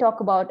when we talk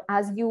about,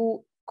 as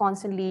you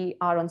constantly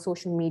are on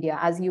social media,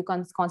 as you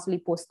constantly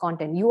post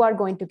content, you are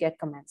going to get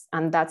comments,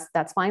 and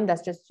that's fine.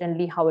 That's just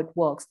generally how it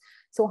works.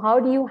 So how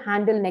do you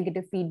handle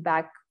negative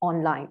feedback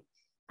online?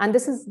 And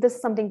this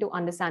is something to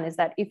understand, is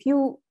that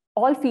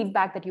all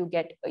feedback that you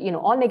get,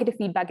 all negative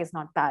feedback is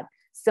not bad.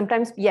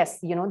 Sometimes, yes,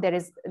 there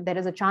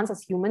is a chance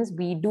as humans,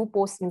 we do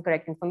post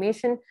incorrect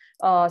information.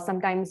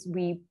 Sometimes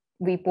we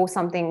we post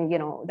something,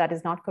 that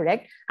is not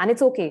correct, and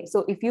it's okay.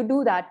 So if you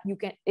do that, you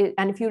can,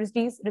 and if you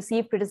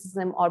receive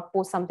criticism or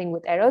post something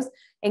with errors,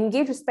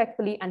 engage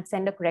respectfully and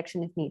send a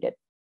correction if needed.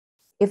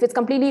 If it's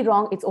completely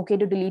wrong, it's okay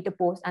to delete a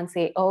post and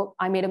say, oh,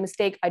 I made a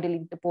mistake, I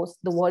deleted the post.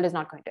 The world is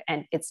not going to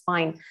end. It's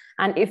fine.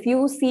 And if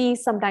you see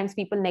sometimes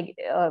people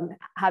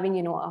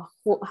having,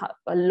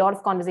 a lot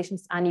of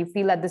conversations, and you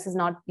feel that this is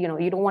not,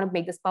 you don't want to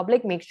make this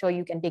public, make sure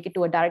you can take it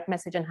to a direct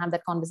message and have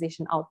that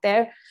conversation out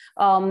there.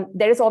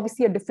 There is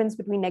obviously a difference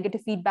between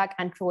negative feedback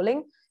and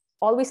trolling.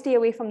 Always stay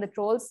away from the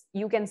trolls.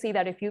 You can see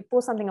that if you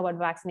post something about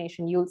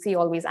vaccination, you'll see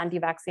always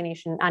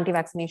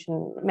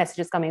anti-vaccination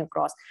messages coming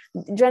across.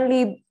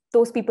 Generally,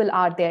 those people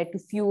are there to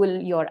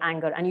fuel your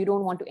anger, and you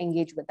don't want to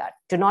engage with that.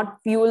 Do not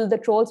fuel the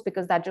trolls,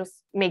 because that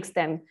just makes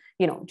them,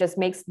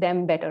 makes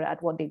them better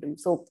at what they do.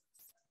 So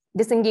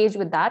disengage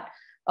with that.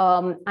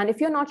 And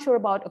if you're not sure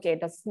about, okay,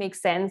 does this make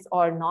sense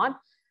or not,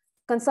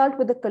 consult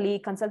with a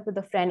colleague, consult with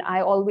a friend.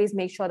 I always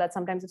make sure that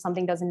sometimes if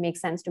something doesn't make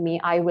sense to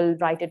me, I will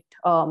write it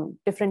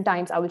different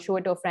times. I will show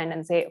it to a friend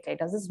and say, okay,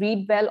 does this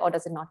read well or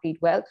does it not read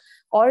well?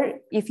 Or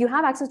if you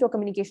have access to a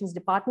communications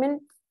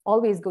department,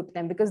 always go to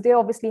them, because they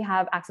obviously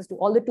have access to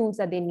all the tools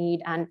that they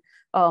need, and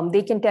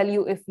they can tell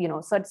you if,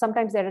 so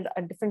sometimes there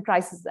are different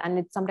crises,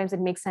 and sometimes it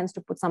makes sense to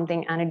put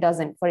something and it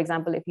doesn't. For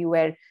example, if you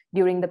were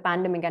during the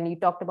pandemic and you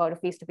talked about a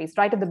face-to-face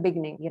right at the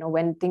beginning,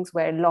 when things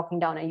were locking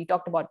down, and you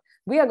talked about,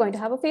 we are going to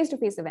have a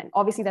face-to-face event,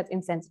 obviously that's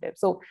insensitive.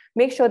 So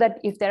make sure that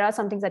if there are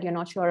some things that you're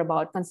not sure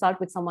about, consult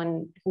with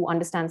someone who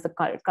understands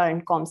the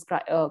current comms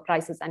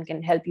crisis and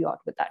can help you out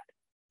with that.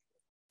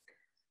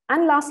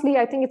 And lastly,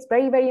 I think it's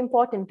very, very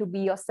important to be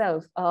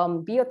yourself.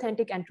 Be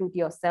authentic and true to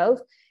yourself.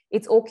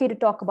 It's okay to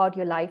talk about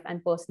your life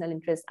and personal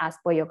interests as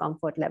per your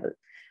comfort level.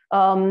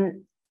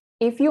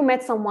 If you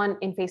met someone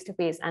in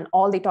face-to-face and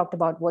all they talked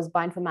about was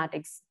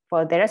bioinformatics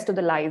for the rest of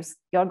their lives,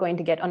 you're going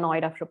to get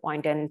annoyed after a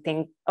point and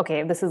think,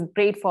 okay, this is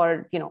great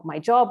for my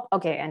job.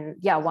 Okay, and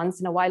yeah, once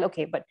in a while,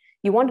 okay, but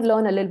you want to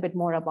learn a little bit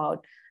more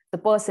about the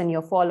person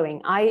you're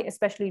following. I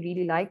especially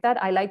really like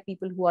that. I like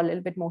people who are a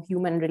little bit more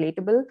human,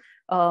 relatable.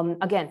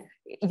 Again,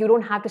 you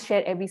don't have to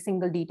share every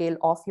single detail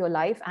of your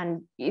life.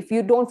 And if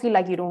you don't feel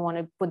like you don't want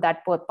to put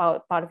that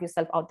part of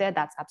yourself out there,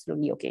 that's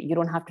absolutely okay. You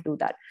don't have to do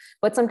that.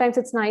 But sometimes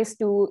it's nice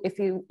to, if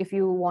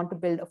you want to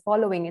build a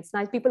following, it's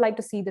nice. People like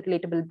to see the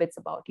relatable bits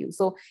about you.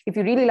 So if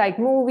you really like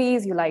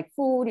movies, you like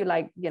food, you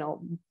like,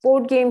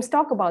 board games,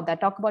 talk about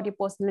that, talk about your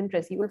personal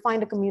interests. You will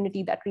find a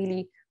community that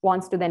really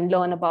wants to then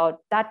learn about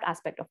that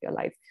aspect of your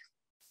life.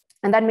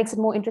 And that makes it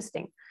more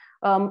interesting.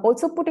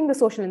 Also putting the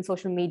social in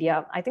social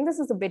media, I think this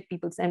is a bit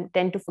people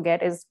tend to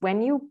forget, is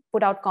when you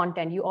put out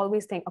content, you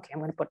always think, okay, I'm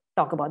going to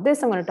talk about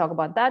this, I'm going to talk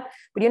about that,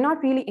 but you're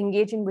not really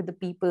engaging with the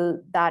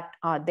people that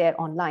are there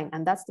online.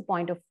 And that's the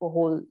point of the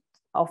whole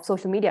of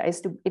social media,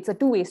 it's a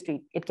two-way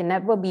street. It can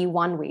never be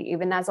one way.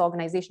 Even as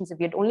organizations, if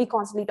you're only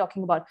constantly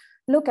talking about,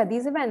 look at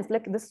these events,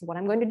 look, this is what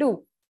I'm going to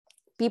do,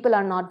 people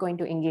are not going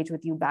to engage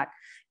with you back.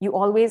 You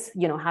always,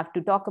 have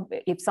to talk.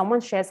 If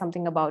someone shares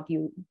something about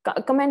you,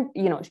 comment,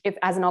 if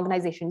as an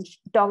organization,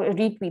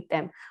 retweet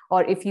them.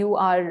 Or if you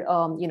are,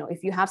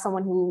 if you have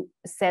someone who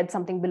said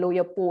something below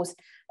your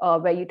post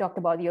where you talked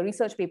about your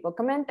research paper,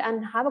 comment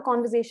and have a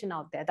conversation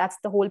out there. That's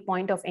the whole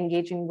point of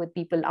engaging with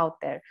people out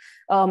there.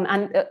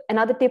 And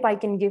another tip I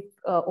can give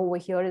over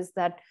here is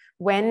that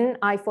when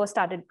I first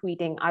started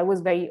tweeting, I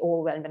was very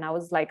overwhelmed, and I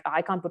was like,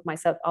 I can't put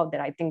myself out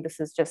there. I think this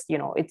is just,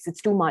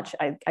 it's too much.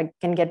 I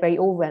can get very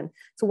overwhelmed.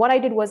 So what I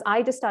did was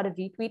I just started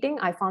retweeting.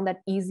 I found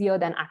that easier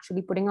than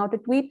actually putting out a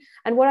tweet.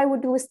 And what I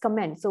would do is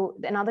comment. So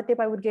another tip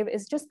I would give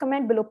is just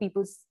comment below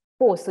people's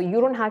posts. So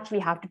you don't actually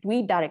have to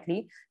tweet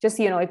directly. Just,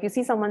 if you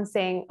see someone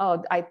saying,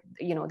 oh,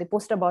 they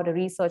posted about a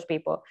research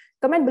paper,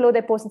 comment below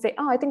their post and say,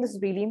 oh, I think this is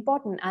really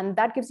important. And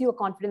that gives you a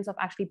confidence of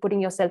actually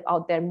putting yourself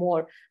out there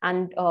more.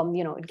 And,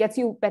 it gets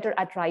you better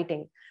at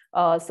writing.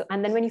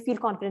 And then when you feel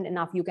confident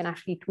enough, you can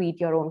actually tweet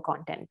your own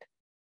content.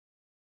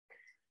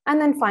 And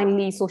then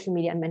finally, social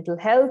media and mental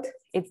health.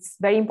 It's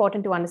very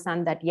important to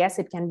understand that, yes,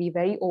 it can be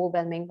very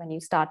overwhelming when you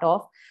start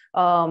off.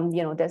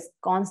 There's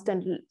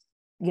constant,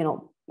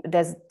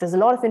 there's a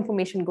lot of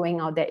information going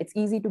out there. It's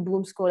easy to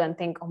doom scroll and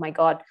think, oh my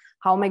God,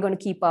 how am I going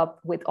to keep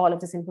up with all of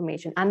this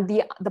information? And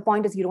the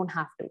point is, you don't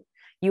have to.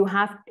 You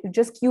have to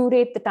just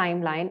curate the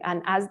timeline,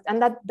 and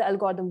that the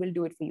algorithm will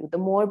do it for you. The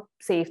more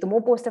the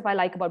more posts if I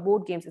like about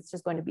board games, it's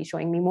just going to be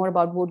showing me more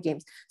about board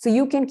games. So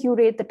you can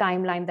curate the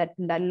timeline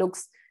that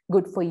looks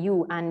good for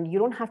you, and you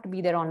don't have to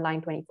be there online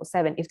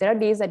 24/7. If there are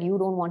days that you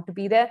don't want to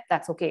be there,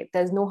 that's okay.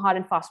 There's no hard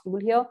and fast rule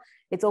here.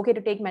 It's okay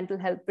to take mental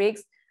health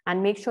breaks,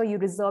 and make sure you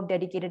reserve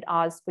dedicated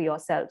hours for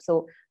yourself.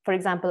 So for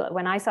example,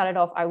 when I started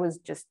off, I was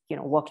just,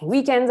 working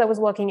weekends. I was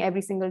working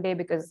every single day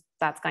because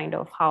that's kind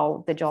of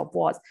how the job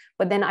was.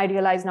 But then I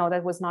realized now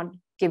that was not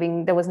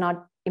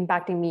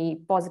impacting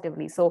me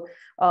positively. So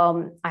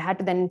I had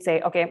to then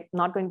say, okay, I'm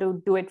not going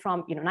to do it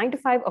from 9 to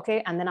 5.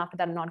 Okay. And then after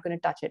that, I'm not going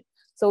to touch it.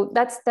 So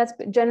that's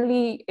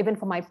generally, even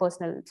for my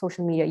personal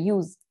social media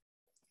use.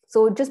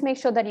 So just make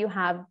sure that you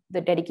have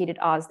the dedicated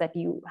hours that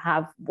you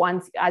have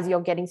once as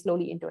you're getting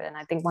slowly into it. And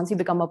I think once you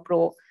become a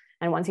pro,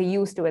 And once you're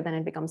used to it, then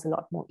it becomes a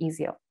lot more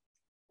easier.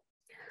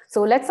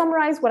 So let's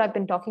summarize what I've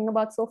been talking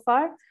about so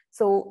far.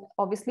 So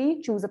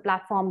obviously choose a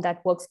platform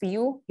that works for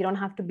you. You don't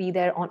have to be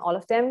there on all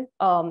of them.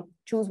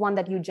 Choose one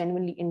that you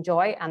genuinely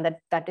enjoy and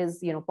that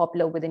is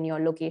popular within your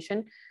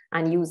location,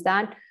 and use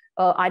that.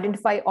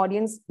 Identify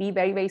audience, be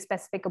very, very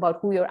specific about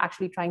who you're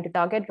actually trying to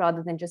target,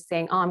 rather than just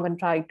saying, oh, I'm going to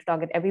try to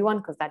target everyone,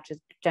 because that just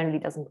generally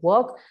doesn't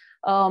work.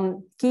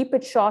 Keep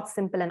it short,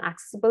 simple, and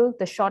accessible.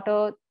 The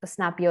shorter, the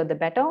snappier, the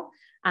better.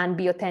 And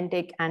be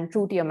authentic and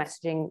true to your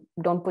messaging.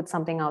 Don't put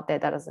something out there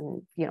that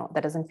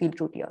doesn't feel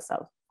true to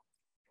yourself.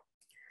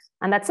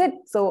 And that's it.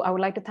 So I would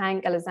like to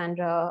thank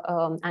Alessandra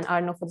and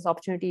Arno for this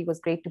opportunity. It was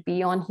great to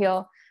be on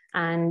here.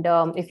 And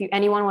if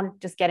anyone want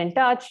to just get in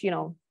touch,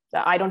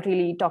 I don't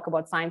really talk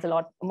about science a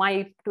lot.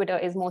 My Twitter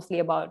is mostly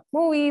about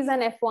movies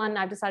and F1.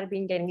 I've just started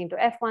getting into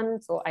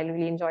F1, so I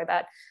really enjoy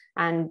that,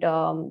 and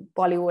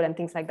Bollywood and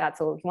things like that.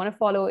 So if you want to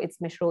follow, it's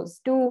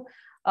Mishrose2.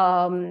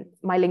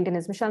 My LinkedIn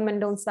is Michelle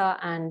Mendonca,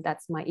 and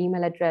that's my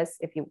email address.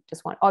 If you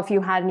just want, or if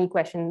you have any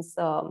questions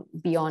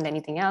beyond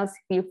anything else,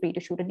 feel free to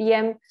shoot a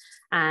DM,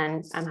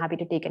 and I'm happy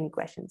to take any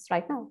questions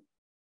right now.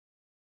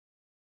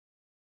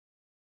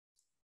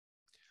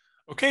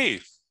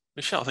 Okay,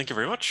 Michelle, thank you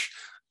very much.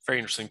 Very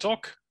interesting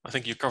talk. I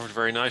think you covered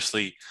very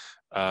nicely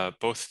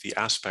both the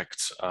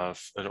aspects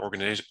of an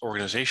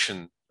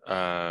organization,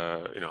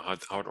 how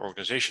an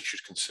organization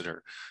should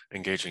consider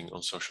engaging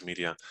on social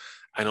media,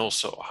 and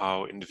also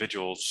how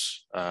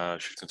individuals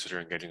should consider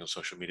engaging on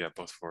social media,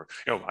 both for,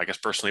 I guess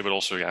personally, but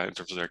also in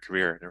terms of their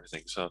career and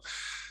everything. So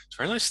it's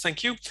very nice.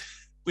 Thank you.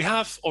 We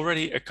have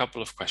already a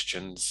couple of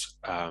questions.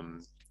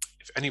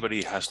 If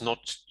anybody has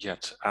not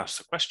yet asked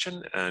a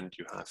question and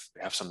you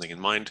have something in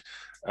mind,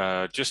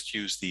 just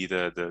use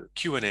the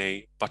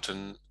Q&A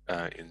button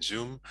in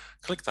Zoom.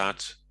 Click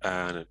that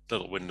and a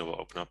little window will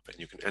open up and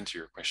you can enter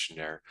your question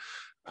there.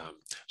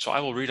 So I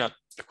will read out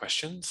the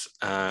questions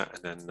and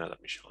then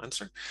let Michelle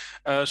answer.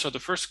 So the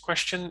first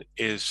question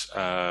is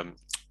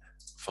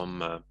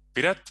from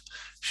Piret.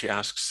 She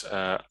asks,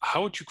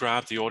 how would you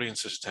grab the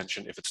audience's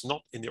attention if it's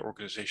not in the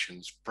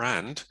organization's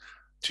brand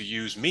to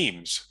use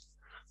memes?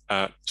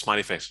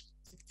 Smiley face.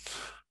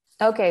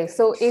 Okay,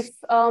 so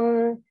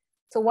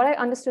so what I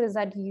understood is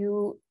that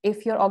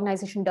if your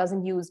organization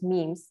doesn't use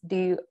memes, do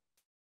you,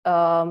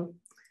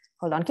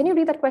 hold on, can you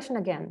read that question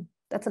again?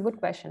 That's a good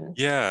question.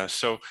 Yeah,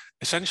 so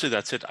essentially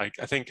that's it. I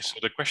think, so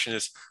the question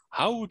is,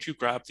 how would you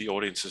grab the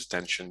audience's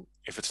attention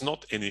if it's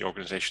not in the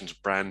organization's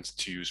brand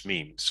to use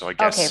memes? So I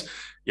guess, okay.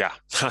 Yeah.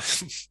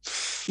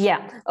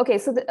 Yeah, okay,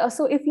 so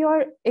so if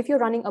you're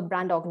running a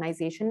brand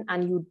organization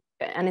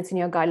and it's in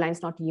your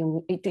guidelines not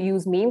to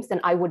use memes, then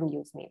I wouldn't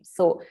use memes.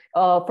 So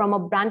from a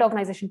brand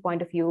organization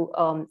point of view,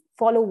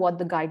 follow what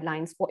the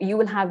guidelines, you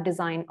will have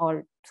design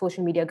or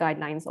social media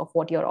guidelines of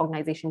what your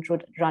organization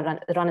should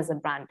run as a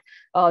brand.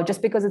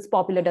 Just because it's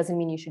popular doesn't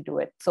mean you should do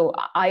it. So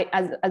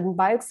as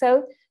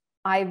BioExcel,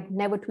 I've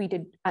never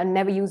tweeted and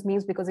never used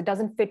memes because it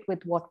doesn't fit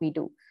with what we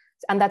do.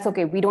 And that's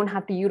okay. You don't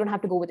have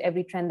to go with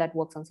every trend that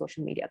works on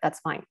social media. That's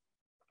fine.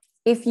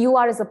 If you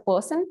are as a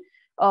person,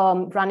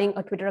 running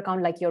a Twitter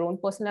account like your own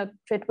personal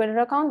Twitter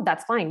account,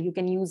 that's fine. You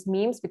can use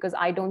memes because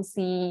I don't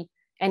see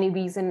any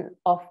reason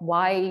of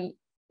why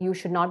you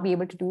should not be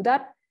able to do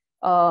that.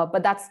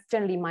 But that's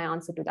generally my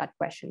answer to that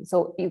question.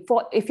 So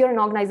if you're an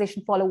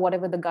organization, follow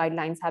whatever the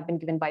guidelines have been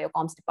given by your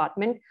comms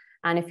department.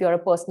 And if you're a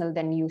personal,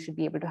 then you should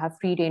be able to have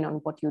free reign on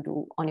what you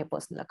do on your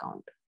personal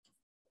account.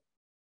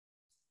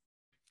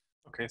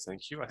 Okay,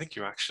 thank you. I think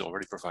you actually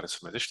already provided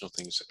some additional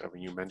things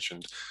when you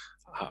mentioned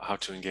how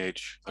to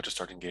engage, how to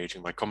start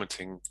engaging by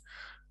commenting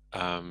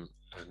and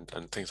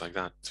things like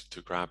that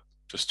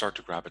to start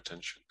to grab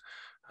attention.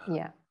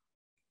 Yeah.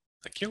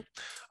 Thank you.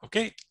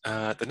 Okay,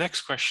 the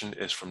next question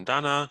is from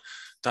Dana.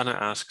 Dana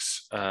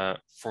asks,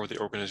 for the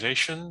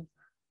organization,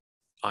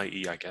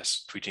 i.e., I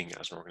guess, tweeting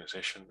as an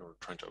organization, or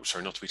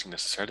not tweeting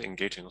necessarily,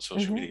 engaging on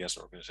social media as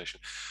an organization.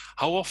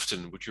 How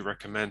often would you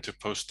recommend to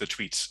post the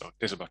tweets? Oh,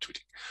 this is about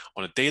tweeting.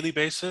 On a daily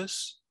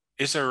basis?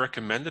 Is there a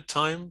recommended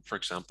time, for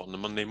example, on the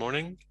Monday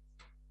morning?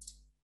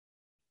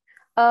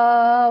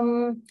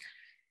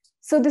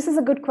 So this is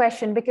a good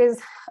question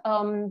because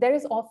there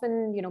is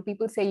often,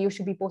 people say you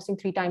should be posting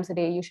 3 times a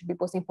day, you should be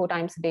posting 4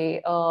 times a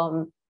day.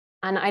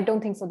 And I don't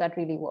think so that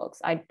really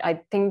works. I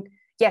think,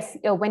 yes,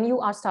 when you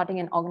are starting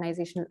an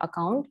organizational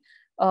account,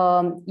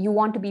 you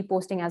want to be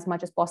posting as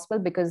much as possible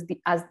because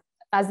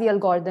as the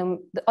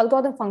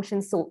algorithm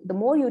functions, so the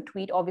more you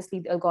tweet, obviously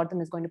the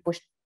algorithm is going to push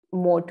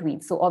more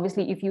tweets. So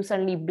obviously if you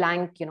suddenly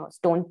blank,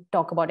 don't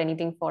talk about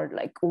anything for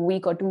like a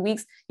week or 2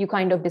 weeks, you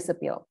kind of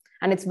disappear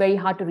and it's very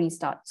hard to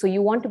restart. So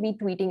you want to be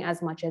tweeting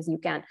as much as you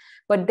can,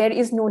 but there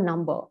is no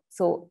number.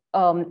 So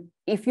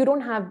if you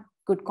don't have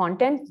good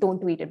content, don't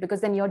tweet it because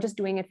then you're just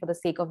doing it for the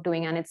sake of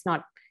doing and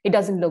it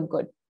doesn't look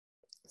good.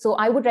 So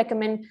I would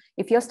recommend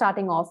if you're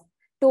starting off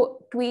to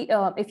tweet,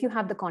 if you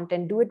have the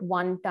content, do it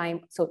 1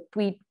 time. So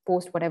tweet,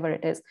 post, whatever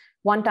it is,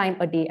 1 time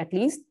a day at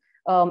least.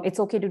 It's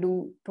okay to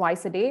do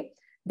twice a day.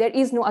 There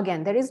is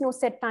no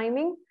set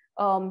timing.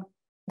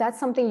 that's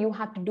something you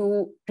have to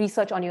do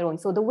research on your own.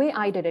 So the way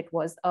I did it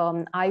was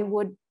I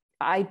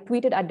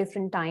tweeted at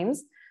different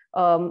times,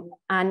 and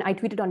I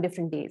tweeted on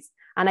different days,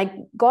 and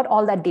I got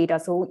all that data.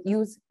 So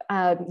you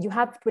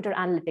have Twitter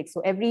analytics.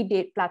 So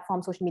every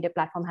platform, social media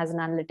platform, has an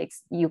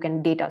analytics you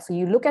can data. So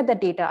you look at the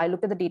data. I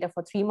looked at the data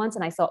for 3 months,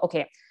 and I saw,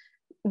 okay,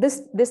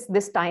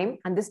 this time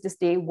and this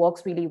day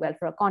works really well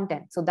for a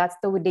content. So that's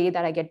the day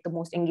that I get the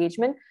most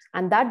engagement,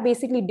 and that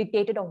basically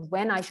dictated of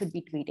when I should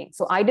be tweeting.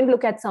 So I didn't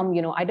look at some,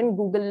 I didn't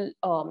Google,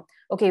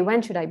 okay,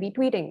 when should I be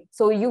tweeting?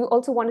 So you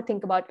also want to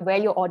think about where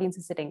your audience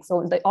is sitting.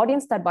 So the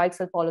audience that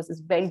BioExcel follows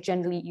is very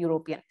generally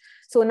European.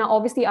 So now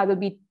obviously I will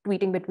be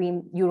tweeting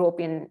between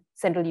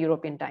Central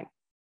European time.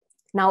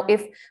 Now,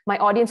 if my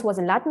audience was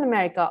in Latin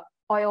America,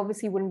 I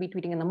obviously wouldn't be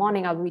tweeting in the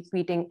morning. I would be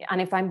tweeting,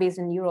 and if I'm based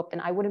in Europe, then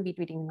I wouldn't be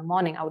tweeting in the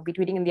morning. I would be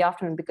tweeting in the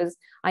afternoon, because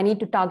I need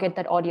to target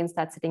that audience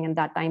that's sitting in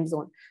that time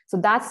zone. So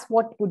that's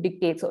what would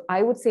dictate. So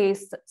I would say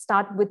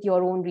start with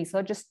your own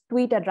research, just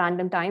tweet at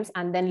random times,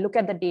 and then look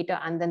at the data,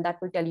 and then that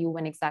will tell you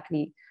when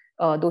exactly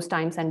those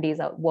times and days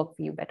work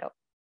for you better.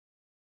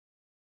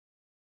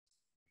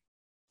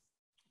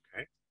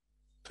 Okay,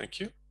 thank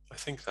you. I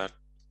think that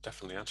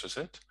definitely answers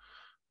it.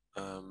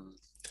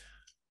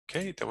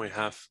 Okay, then we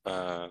have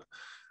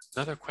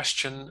another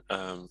question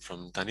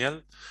from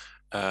Danielle.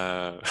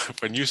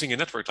 When using a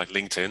network like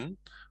LinkedIn,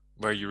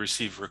 where you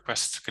receive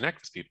requests to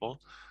connect with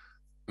people,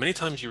 many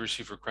times you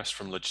receive requests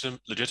from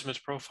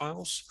legitimate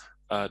profiles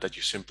that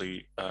you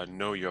simply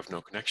know you have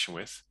no connection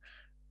with.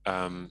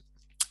 And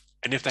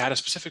if they had a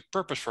specific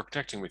purpose for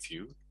connecting with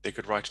you, they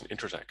could write an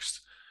intro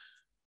text.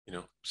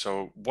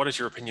 So what is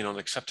your opinion on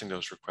accepting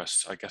those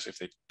requests? I guess if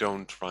they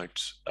don't write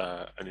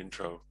an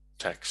intro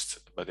text,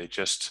 but they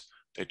just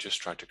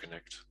try to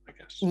connect, I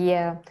guess.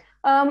 Yeah,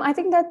 I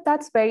think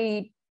that's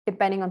very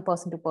depending on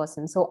person to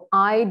person. So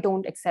I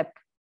don't accept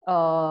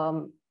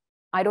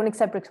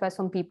requests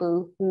from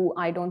people who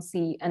I don't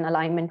see an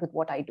alignment with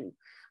what I do.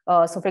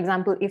 So for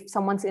example, if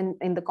someone's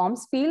in the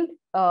comms field,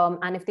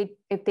 and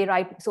if they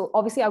write, so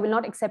obviously I will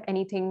not accept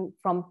anything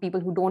from people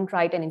who don't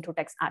write an intro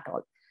text at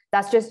all.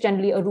 That's just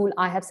generally a rule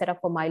I have set up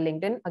for my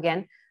LinkedIn.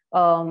 Again,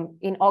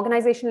 in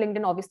organization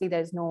LinkedIn, obviously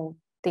there's no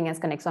thing as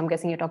connect. So I'm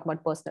guessing you're talking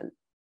about personal.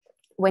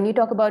 When you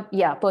talk about,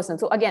 personal.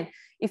 So again,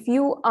 if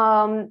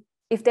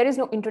there is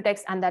no intro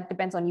text, and that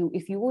depends on you,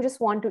 if you just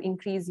want to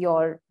increase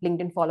your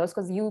LinkedIn followers,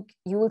 because you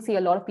will see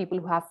a lot of people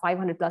who have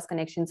 500 plus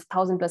connections,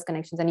 1,000 plus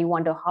connections, and you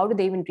wonder how do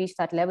they even reach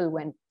that level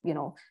when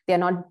they're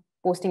not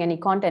posting any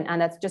content. And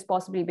that's just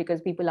possibly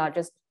because people are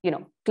just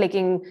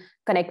clicking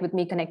connect with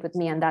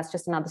me, and that's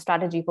just another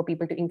strategy for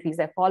people to increase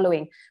their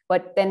following.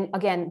 But then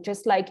again,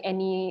 just like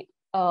any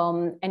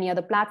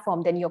other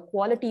platform, then your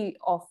quality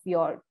of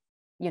your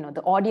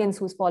the audience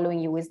who's following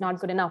you is not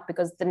good enough,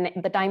 because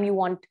the time you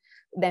want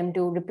them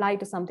to reply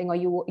to something, or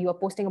you are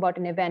posting about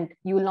an event,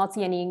 you will not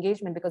see any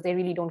engagement, because they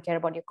really don't care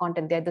about your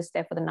content. They're just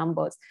there for the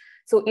numbers.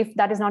 So if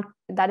that is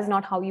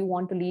not how you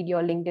want to lead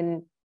your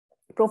LinkedIn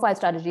profile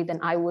strategy, then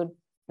I would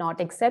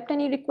not accept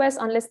any requests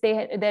unless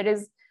there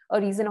is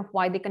a reason of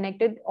why they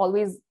connected.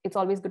 It's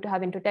always good to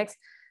have intro text.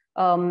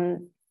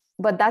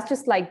 But that's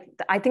just like,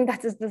 I think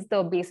that's just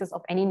the basis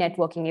of any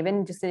networking,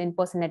 even just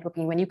in-person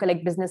networking. When you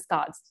collect business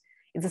cards,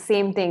 it's the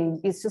same thing.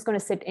 It's just going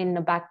to sit in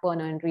the back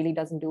burner and really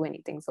doesn't do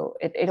anything. So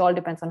it all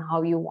depends on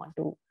how you want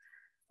to,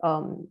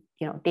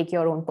 take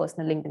your own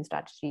personal LinkedIn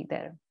strategy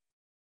there.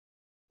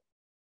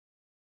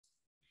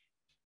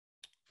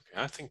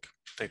 Okay, I think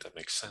that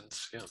makes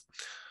sense. Yeah.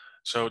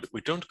 So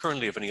we don't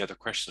currently have any other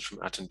questions from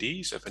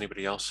attendees. If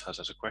anybody else has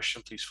a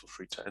question, please feel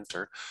free to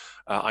enter.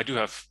 I do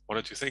have one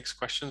or two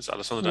questions,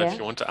 Alessandra, if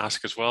you want to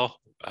ask as well.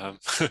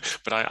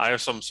 But I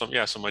have some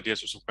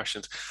ideas or some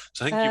questions.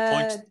 So I think you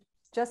point.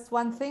 Just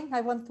one thing I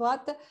want to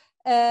add.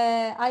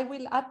 I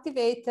will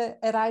activate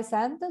a raise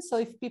hand. So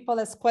if people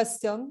has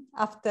question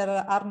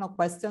after Arno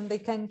question, they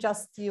can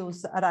just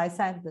use a raise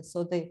hand.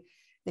 So they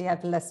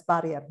have less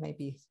barrier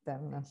maybe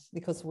than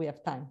because we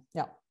have time.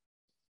 Yeah.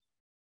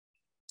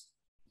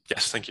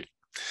 Yes, thank you.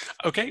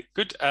 Okay,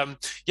 good.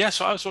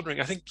 So I was wondering,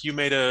 I think you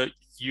made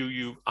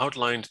you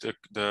outlined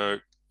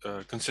the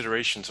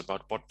considerations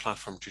about what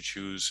platform to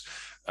choose,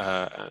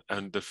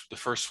 and the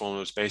first one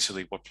was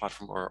basically what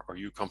platform are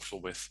you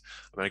comfortable with.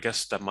 I mean, I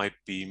guess that might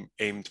be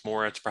aimed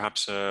more at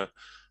perhaps a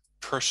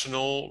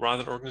personal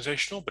rather than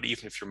organizational, but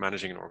even if you're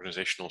managing an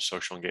organizational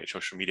social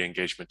media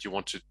engagement, you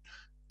want to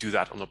do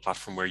that on a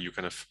platform where you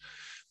kind of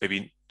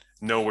maybe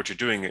know what you're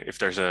doing. If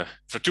the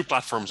two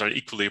platforms are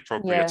equally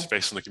appropriate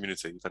based on the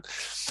community, but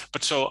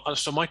so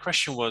my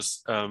question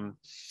was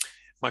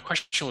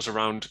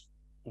around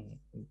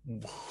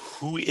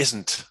who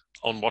isn't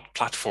on what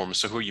platform.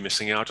 So who are you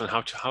missing out on?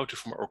 How to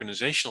from an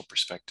organizational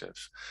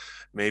perspective,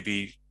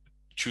 maybe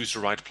choose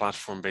the right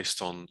platform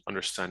based on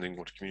understanding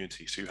what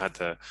community. So you had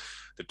the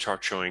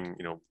chart showing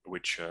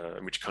which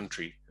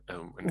country.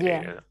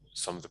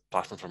 Some of the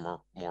platforms are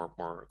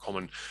more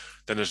common.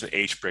 Then there's an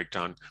age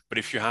breakdown. But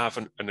if you have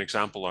an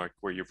example like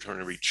where you're trying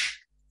to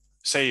reach,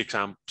 say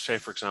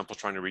for example,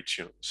 trying to reach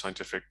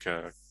scientific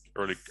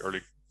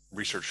early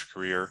research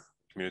career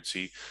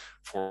community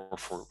for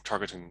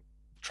targeting,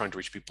 trying to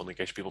reach people and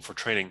engage people for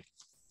training.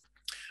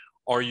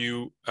 Are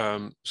you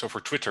so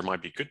for Twitter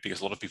might be good because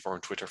a lot of people are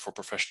on Twitter for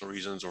professional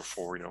reasons or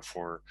for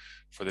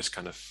for this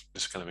kind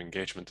of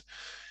engagement.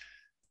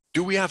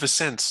 Do we have a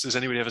sense? Does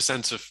anybody have a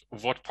sense of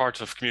what parts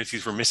of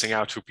communities we're missing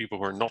out to people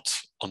who are not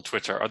on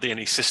Twitter? Are there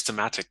any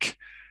systematic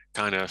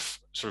kind of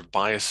sort of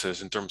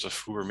biases in terms of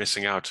who we're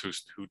missing out, who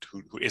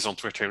is on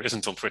Twitter and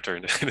isn't on Twitter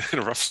in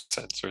a rough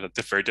sense, or is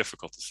that very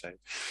difficult to say?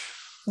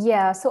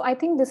 Yeah, so I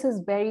think this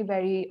is very,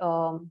 very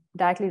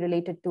directly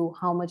related to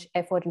how much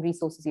effort and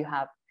resources you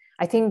have.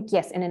 I think,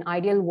 yes, in an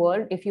ideal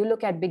world, if you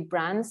look at big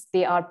brands,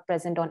 they are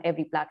present on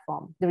every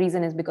platform. The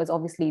reason is because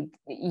obviously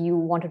you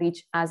want to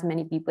reach as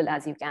many people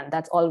as you can.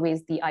 That's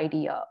always the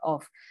idea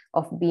of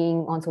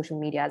being on social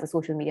media as a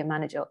social media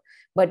manager.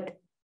 But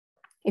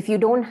if you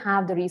don't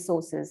have the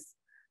resources,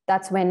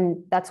 that's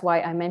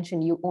why I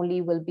mentioned you only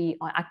will be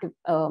active,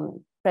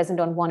 present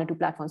on 1 or 2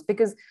 platforms,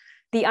 because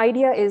the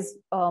idea is,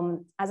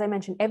 as I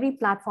mentioned, every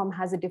platform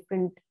has a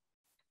different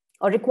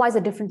or requires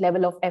a different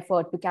level of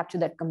effort to capture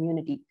that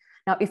community.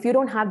 Now, if you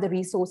don't have the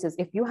resources,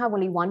 if you have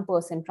only one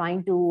person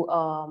trying to,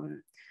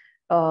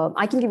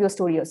 I can give you a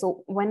story here.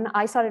 So when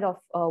I started off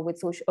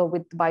with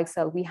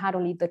BioExcel, we had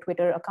only the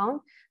Twitter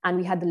account and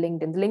we had the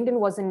LinkedIn. The LinkedIn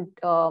wasn't,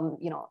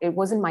 it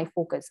wasn't my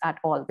focus at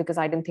all because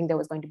I didn't think there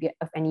was going to be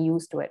of any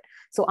use to it.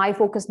 So I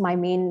focused my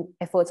main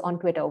efforts on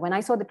Twitter. When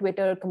I saw the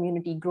Twitter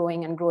community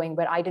growing and growing,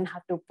 where I didn't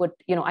have to put,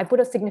 I put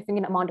a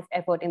significant amount of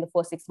effort in the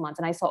first 6 months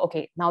and I saw,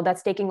 okay, now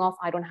that's taking off.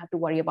 I don't have to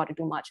worry about it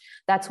too much.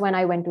 That's when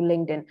I went to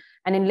LinkedIn.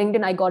 And in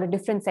LinkedIn, I got a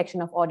different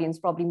section of audience,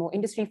 probably more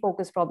industry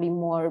focused, probably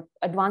more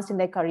advanced in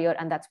their career.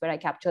 And that's where I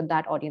captured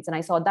that audience. And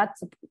I saw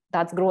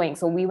that's growing.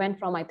 So we went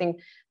from, I think,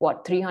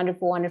 300,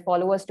 400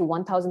 followers to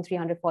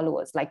 1,300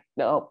 followers. Like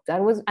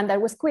that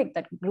was quick.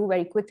 That grew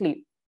very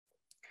quickly.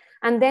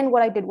 And then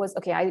what I did was,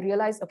 okay, I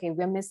realized, okay,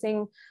 we're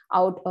missing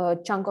out a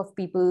chunk of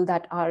people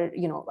that are,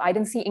 I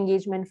didn't see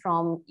engagement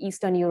from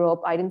Eastern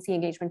Europe. I didn't see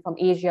engagement from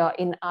Asia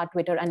in our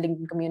Twitter and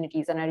LinkedIn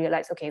communities. And I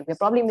realized, okay, we're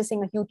probably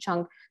missing a huge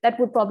chunk that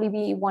would probably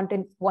be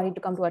wanting to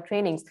come to our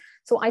trainings.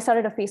 So I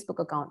started a Facebook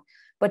account.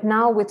 But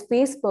now with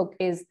Facebook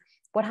is,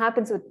 what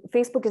happens with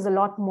Facebook is a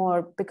lot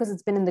more, because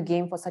it's been in the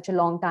game for such a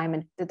long time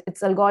and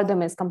its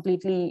algorithm is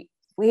completely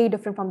way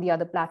different from the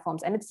other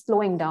platforms and it's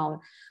slowing down.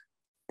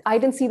 I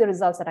didn't see the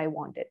results that I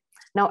wanted.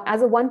 Now,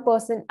 as a one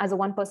person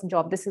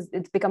job,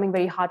 it's becoming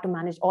very hard to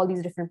manage all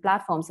these different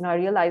platforms. And I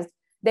realized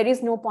there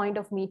is no point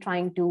of me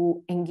trying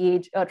to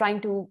engage, trying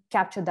to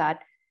capture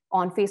that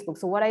on Facebook.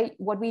 So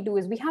what we do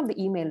is we have an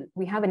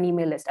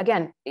email list.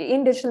 Again,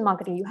 in digital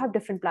marketing, you have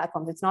different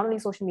platforms. It's not only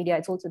social media,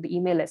 it's also the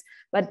email list.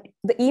 But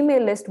the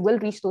email list will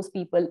reach those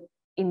people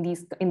in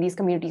these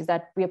communities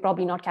that we are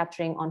probably not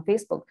capturing on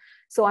Facebook.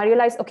 So I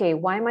realized, okay,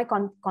 why am I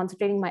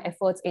concentrating my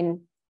efforts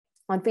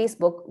on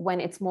Facebook when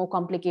it's more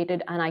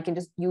complicated and I can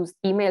just use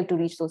email to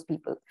reach those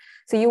people?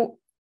 So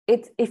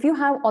if you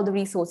have all the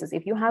resources,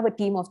 if you have a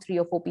team of 3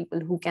 or 4 people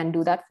who can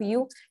do that for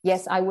you,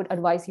 yes, I would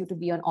advise you to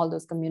be on all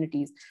those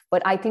communities.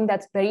 But I think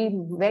that's very,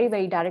 very,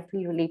 very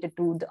directly related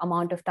to the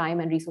amount of time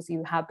and resources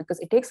you have, because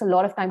it takes a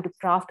lot of time to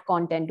craft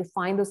content, to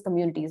find those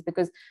communities,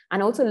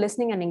 and also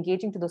listening and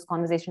engaging to those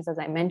conversations, as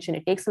I mentioned,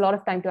 it takes a lot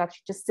of time to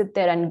actually just sit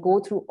there and go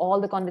through all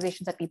the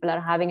conversations that people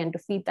are having and to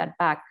feed that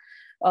back.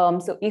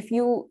 So if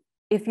you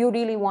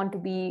really want to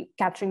be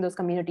capturing those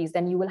communities,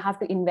 then you will have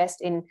to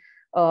invest in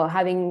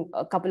having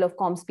a couple of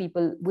comms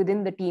people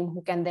within the team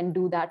who can then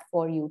do that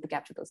for you to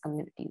capture those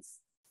communities.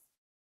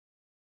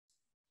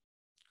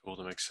 Cool,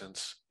 that makes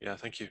sense. Yeah,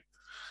 thank you.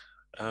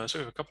 So we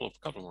have a couple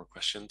more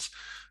questions.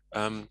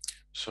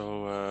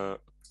 Roberta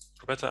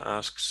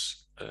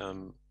asks,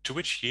 to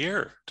which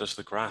year does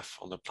the graph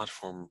on the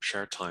platform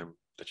share time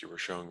that you were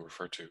showing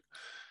refer to?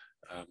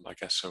 I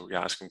guess so.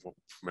 Yeah, asking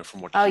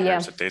from what year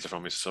is the data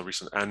from? Is it still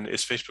recent? And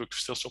is Facebook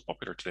still so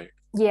popular today?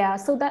 Yeah,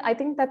 so that I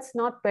think that's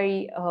not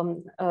very.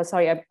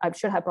 Sorry, I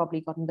should have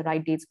probably gotten the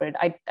right dates for it.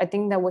 I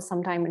think that was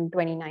sometime in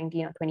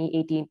 2019 or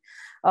 2018.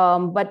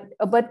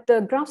 But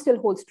the graph still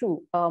holds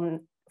true.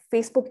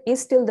 Facebook is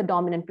still the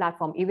dominant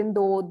platform, even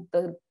though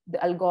the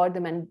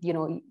algorithm and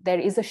there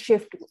is a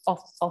shift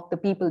of the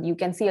people. You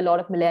can see a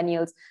lot of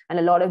millennials and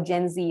a lot of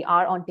Gen Z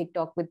are on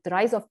TikTok. With the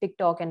rise of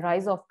TikTok and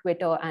rise of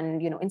Twitter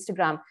and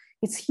Instagram,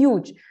 it's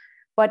huge.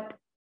 But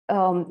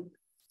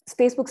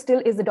Facebook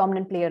still is the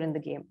dominant player in the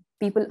game.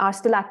 People are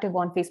still active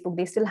on Facebook.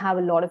 They still have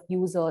a lot of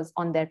users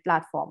on their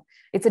platform.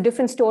 It's a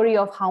different story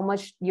of how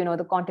much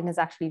the content is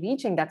actually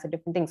reaching. That's a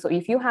different thing. So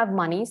if you have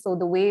money, so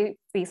the way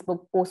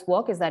Facebook posts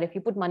work is that if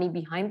you put money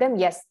behind them,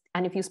 yes,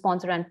 and if you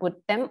sponsor and put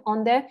them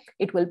on there,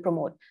 it will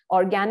promote.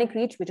 Organic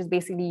reach, which is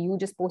basically you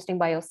just posting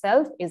by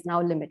yourself, is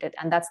now limited,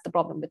 and that's the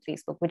problem with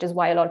Facebook, which is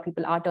why a lot of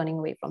people are turning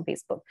away from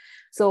Facebook.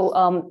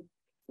 So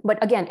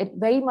but again, it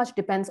very much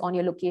depends on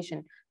your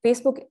location.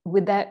 Facebook,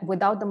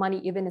 without the money,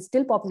 even is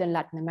still popular in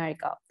Latin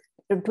America.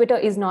 Twitter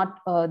is not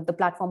the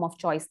platform of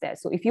choice there.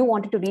 So if you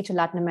wanted to reach a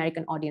Latin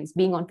American audience,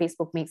 being on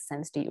Facebook makes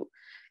sense to you.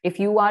 If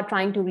you are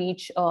trying to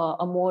reach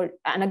a more,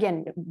 and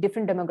again,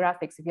 different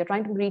demographics, if you're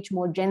trying to reach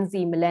more Gen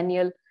Z,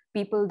 millennial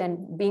people,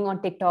 then being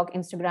on TikTok,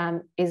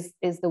 Instagram is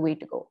the way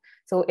to go.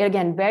 So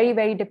again, very,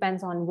 very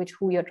depends on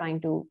who you're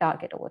trying to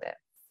target over there.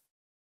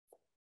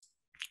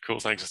 Cool,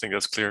 thanks. I think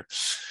that's clear.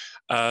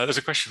 There's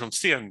a question from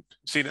Stian.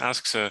 Stian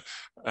asks a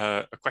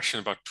question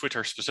about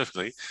Twitter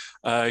specifically.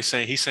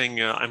 He's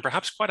saying, I'm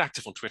perhaps quite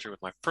active on Twitter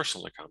with my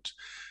personal account.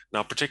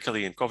 Now,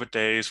 particularly in COVID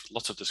days, with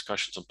lots of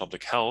discussions on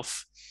public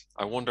health,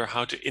 I wonder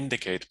how to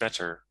indicate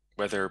better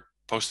whether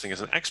posting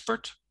as an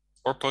expert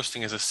or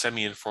posting as a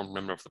semi-informed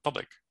member of the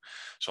public.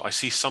 So I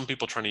see some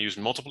people trying to use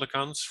multiple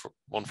accounts,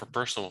 one for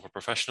personal, one for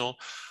professional,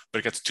 but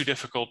it gets too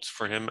difficult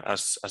for him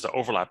as the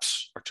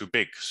overlaps are too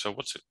big. So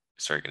is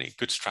there any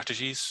good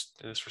strategies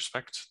in this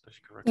respect that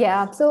you can recommend?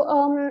 Yeah,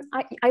 so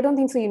I don't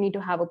think so you need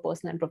to have a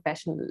personal and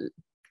professional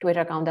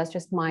Twitter account. That's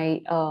just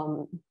my,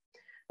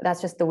 that's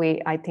just the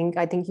way I think.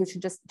 I think you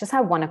should just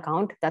have one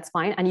account, that's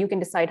fine. And you can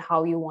decide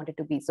how you want it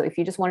to be. So if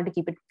you just wanted to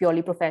keep it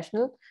purely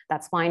professional,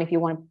 that's fine. If you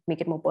want to make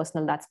it more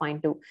personal, that's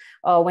fine too.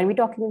 When we're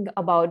talking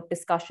about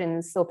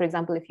discussions, so for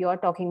example, if you are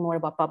talking more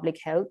about public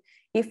health,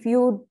 if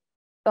you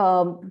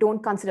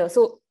don't consider,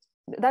 so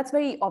that's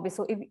very obvious.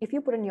 So if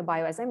you put in your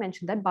bio, as I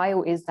mentioned, that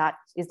bio is that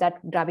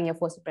grabbing your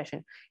first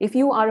impression. If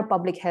you are a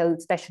public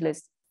health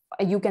specialist,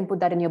 you can put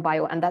that in your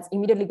bio, and that's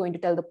immediately going to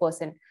tell the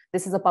person,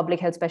 this is a public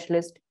health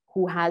specialist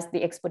who has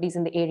the expertise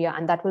in the area,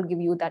 and that will give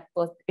you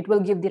it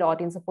will give the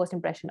audience a first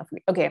impression of,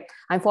 okay,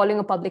 I'm following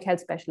a public health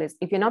specialist.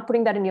 If you're not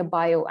putting that in your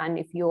bio, and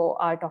if you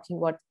are talking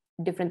about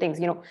different things,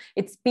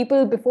 it's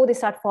people, before they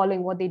start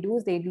following, what they do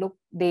is they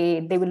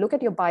will look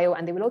at your bio,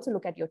 and they will also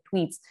look at your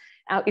tweets.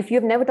 If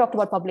you've never talked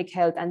about public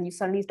health and you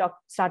suddenly start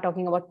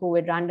talking about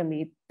COVID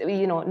randomly,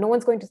 no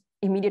one's going to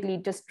immediately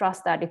just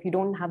trust that if you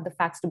don't have the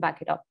facts to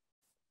back it up.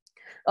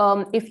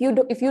 If you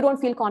don't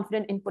feel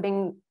confident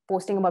in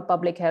posting about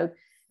public health,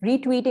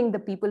 retweeting the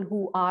people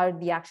who are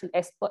the actual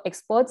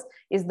experts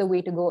is the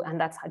way to go, and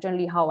that's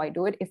generally how I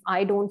do it. If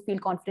I don't feel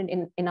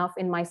confident enough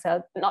in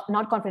myself,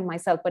 not confident in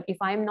myself, but if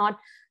I'm not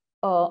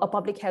a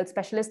public health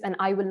specialist, and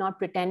I will not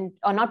pretend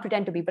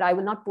to be, but I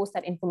will not post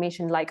that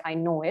information like I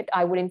know it.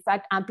 I would in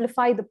fact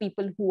amplify the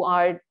people who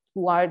are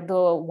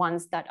the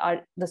ones that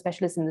are the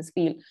specialists in this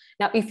field.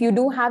 Now, if you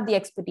do have the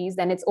expertise,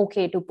 then it's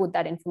okay to put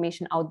that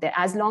information out there,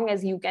 as long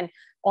as you can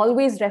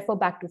always refer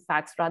back to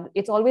facts. Rather,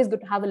 it's always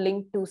good to have a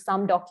link to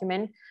some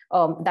document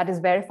that is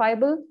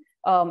verifiable,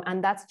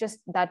 and that's just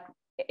that.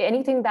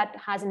 Anything that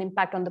has an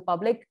impact on the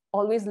public,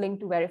 always link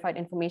to verified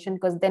information,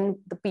 because then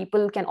the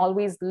people can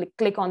always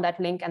click on that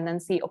link and then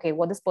see, okay,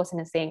 what this person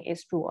is saying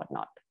is true or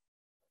not.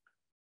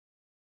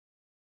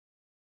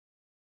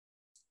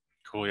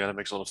 Cool, yeah, that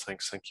makes a lot of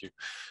sense, thank you.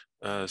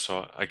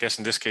 So I guess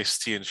in this case,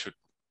 Stian should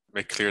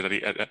make clear that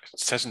he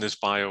says in his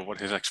bio what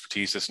his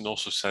expertise is, and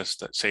also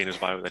say in his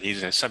bio that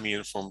he's a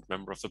semi-informed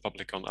member of the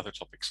public on other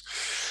topics.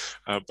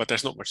 But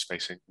there's not much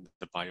spacing in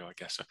the bio, I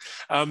guess.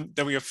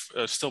 Then we have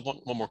still one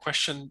more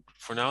question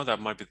for now.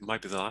 That might be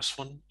the last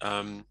one,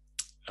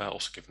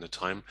 also given the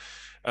time.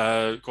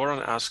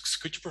 Goran asks,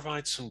 could you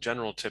provide some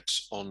general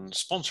tips on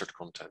sponsored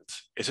content?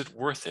 Is it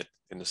worth it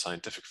in the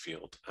scientific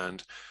field?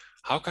 And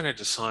how can I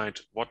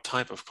decide what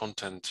type of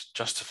content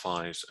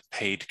justifies a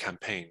paid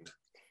campaign?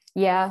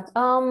 Yeah,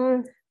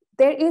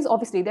 there is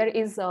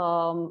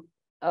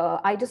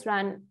I just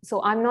ran,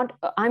 so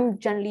I'm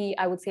generally,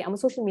 I would say I'm a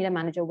social media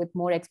manager with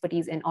more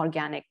expertise in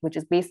organic, which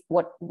is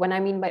when I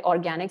mean by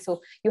organic.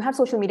 So you have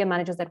social media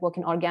managers that work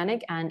in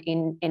organic and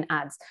in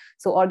ads.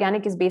 So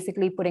organic is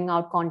basically putting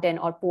out content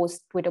or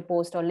Twitter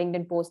posts or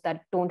LinkedIn posts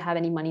that don't have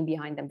any money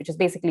behind them, which is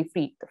basically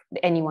free.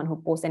 Anyone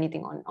who posts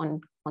anything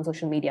on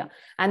social media.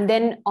 And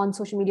then on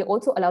social media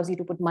also allows you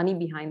to put money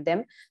behind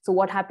them. So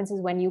what happens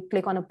is when you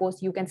click on a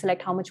post, you can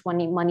select how much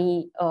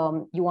money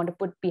you want to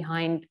put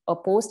behind a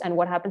post. And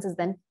what happens is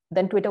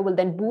then Twitter will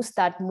then boost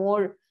that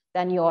more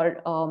than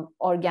your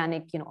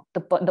organic,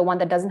 the one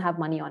that doesn't have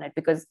money on it,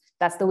 because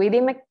that's the way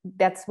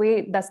that's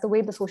the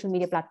way the social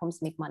media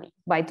platforms make money,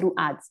 through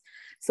ads.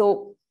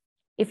 So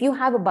if you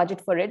have a budget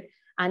for it,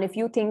 and if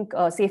you think,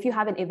 say if you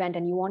have an event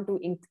and you want to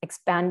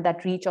expand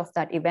that reach of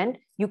that event,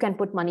 you can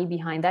put money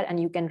behind that, and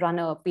you can run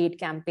a paid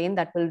campaign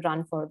that will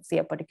run for, say,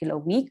 a particular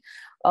week.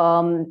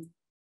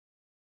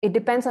 It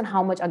depends on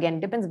how much, again, it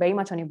depends very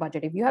much on your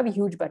budget. If you have a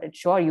huge budget,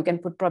 sure, you can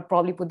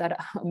probably put that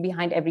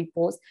behind every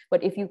post.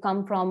 But if you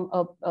come from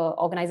an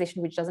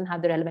organization which doesn't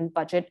have the relevant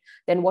budget,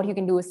 then what you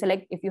can do is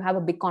select, if you have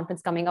a big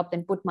conference coming up,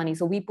 then put money.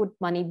 So we put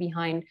money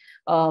behind,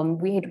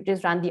 we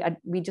just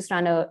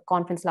ran a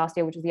conference last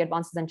year, which is the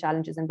Advances and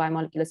Challenges in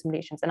Biomolecular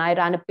Simulations. And I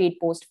ran a paid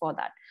post for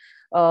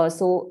that.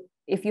 So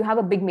if you have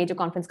a big major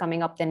conference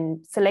coming up,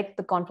 then select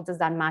the conferences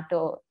that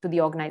matter to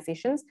the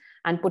organizations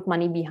and put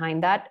money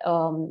behind that.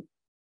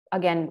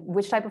 Again,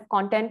 which type of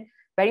content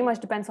very much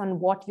depends on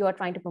what you are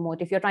trying to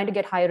promote. If you're trying to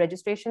get higher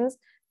registrations,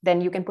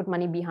 then you can put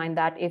money behind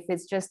that. If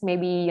it's just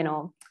maybe,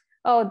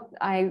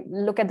 I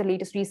look at the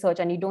latest research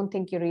and you don't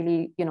think you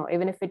really,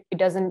 even if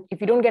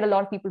if you don't get a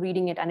lot of people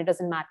reading it and it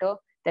doesn't matter,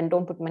 then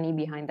don't put money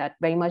behind that.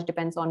 Very much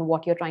depends on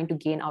what you're trying to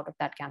gain out of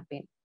that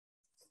campaign.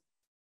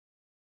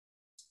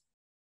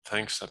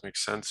 Thanks, that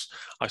makes sense.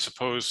 I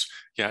suppose,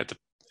 yeah,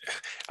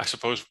 I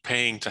suppose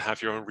paying to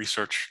have your own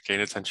research gain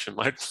attention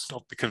might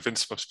not be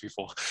convince most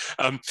people.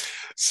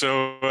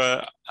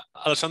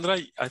 Alessandra,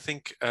 I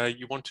think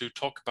you want to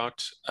talk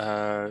about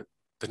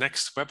the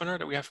next webinar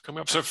that we have coming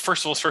up. So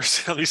first of all,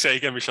 let me say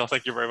again, Michelle,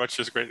 thank you very much. It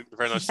was a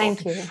very nice talk.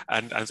 Thank you.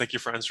 And thank you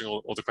for answering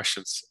all the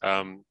questions.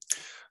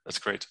 That's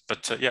great.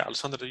 But yeah,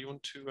 Alessandra, do you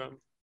want to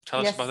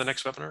tell us about the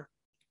next webinar?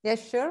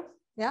 Yes, sure.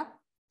 Yeah.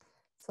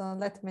 So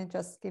let me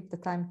just give the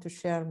time to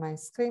share my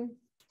screen,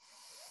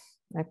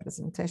 my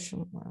presentation,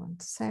 what I want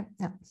to say.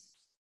 Yeah.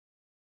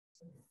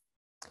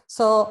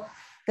 So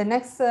the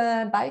next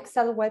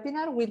BioExcel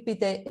webinar will be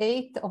the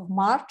 8th of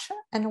March,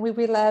 and we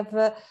will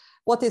have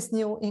what is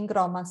new in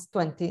GROMACS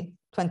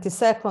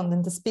 2022,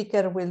 and the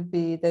speaker will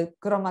be the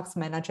GROMACS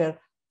manager,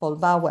 Paul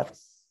Bauer.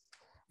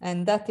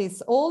 And that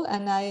is all.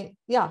 And I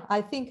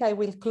think I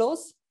will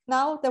close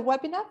now the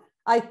webinar.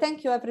 I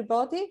thank you,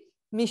 everybody,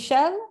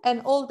 Michelle,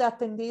 and all the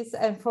attendees,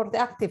 and for the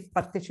active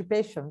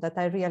participation that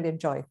I really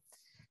enjoy.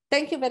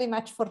 Thank you very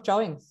much for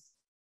joining.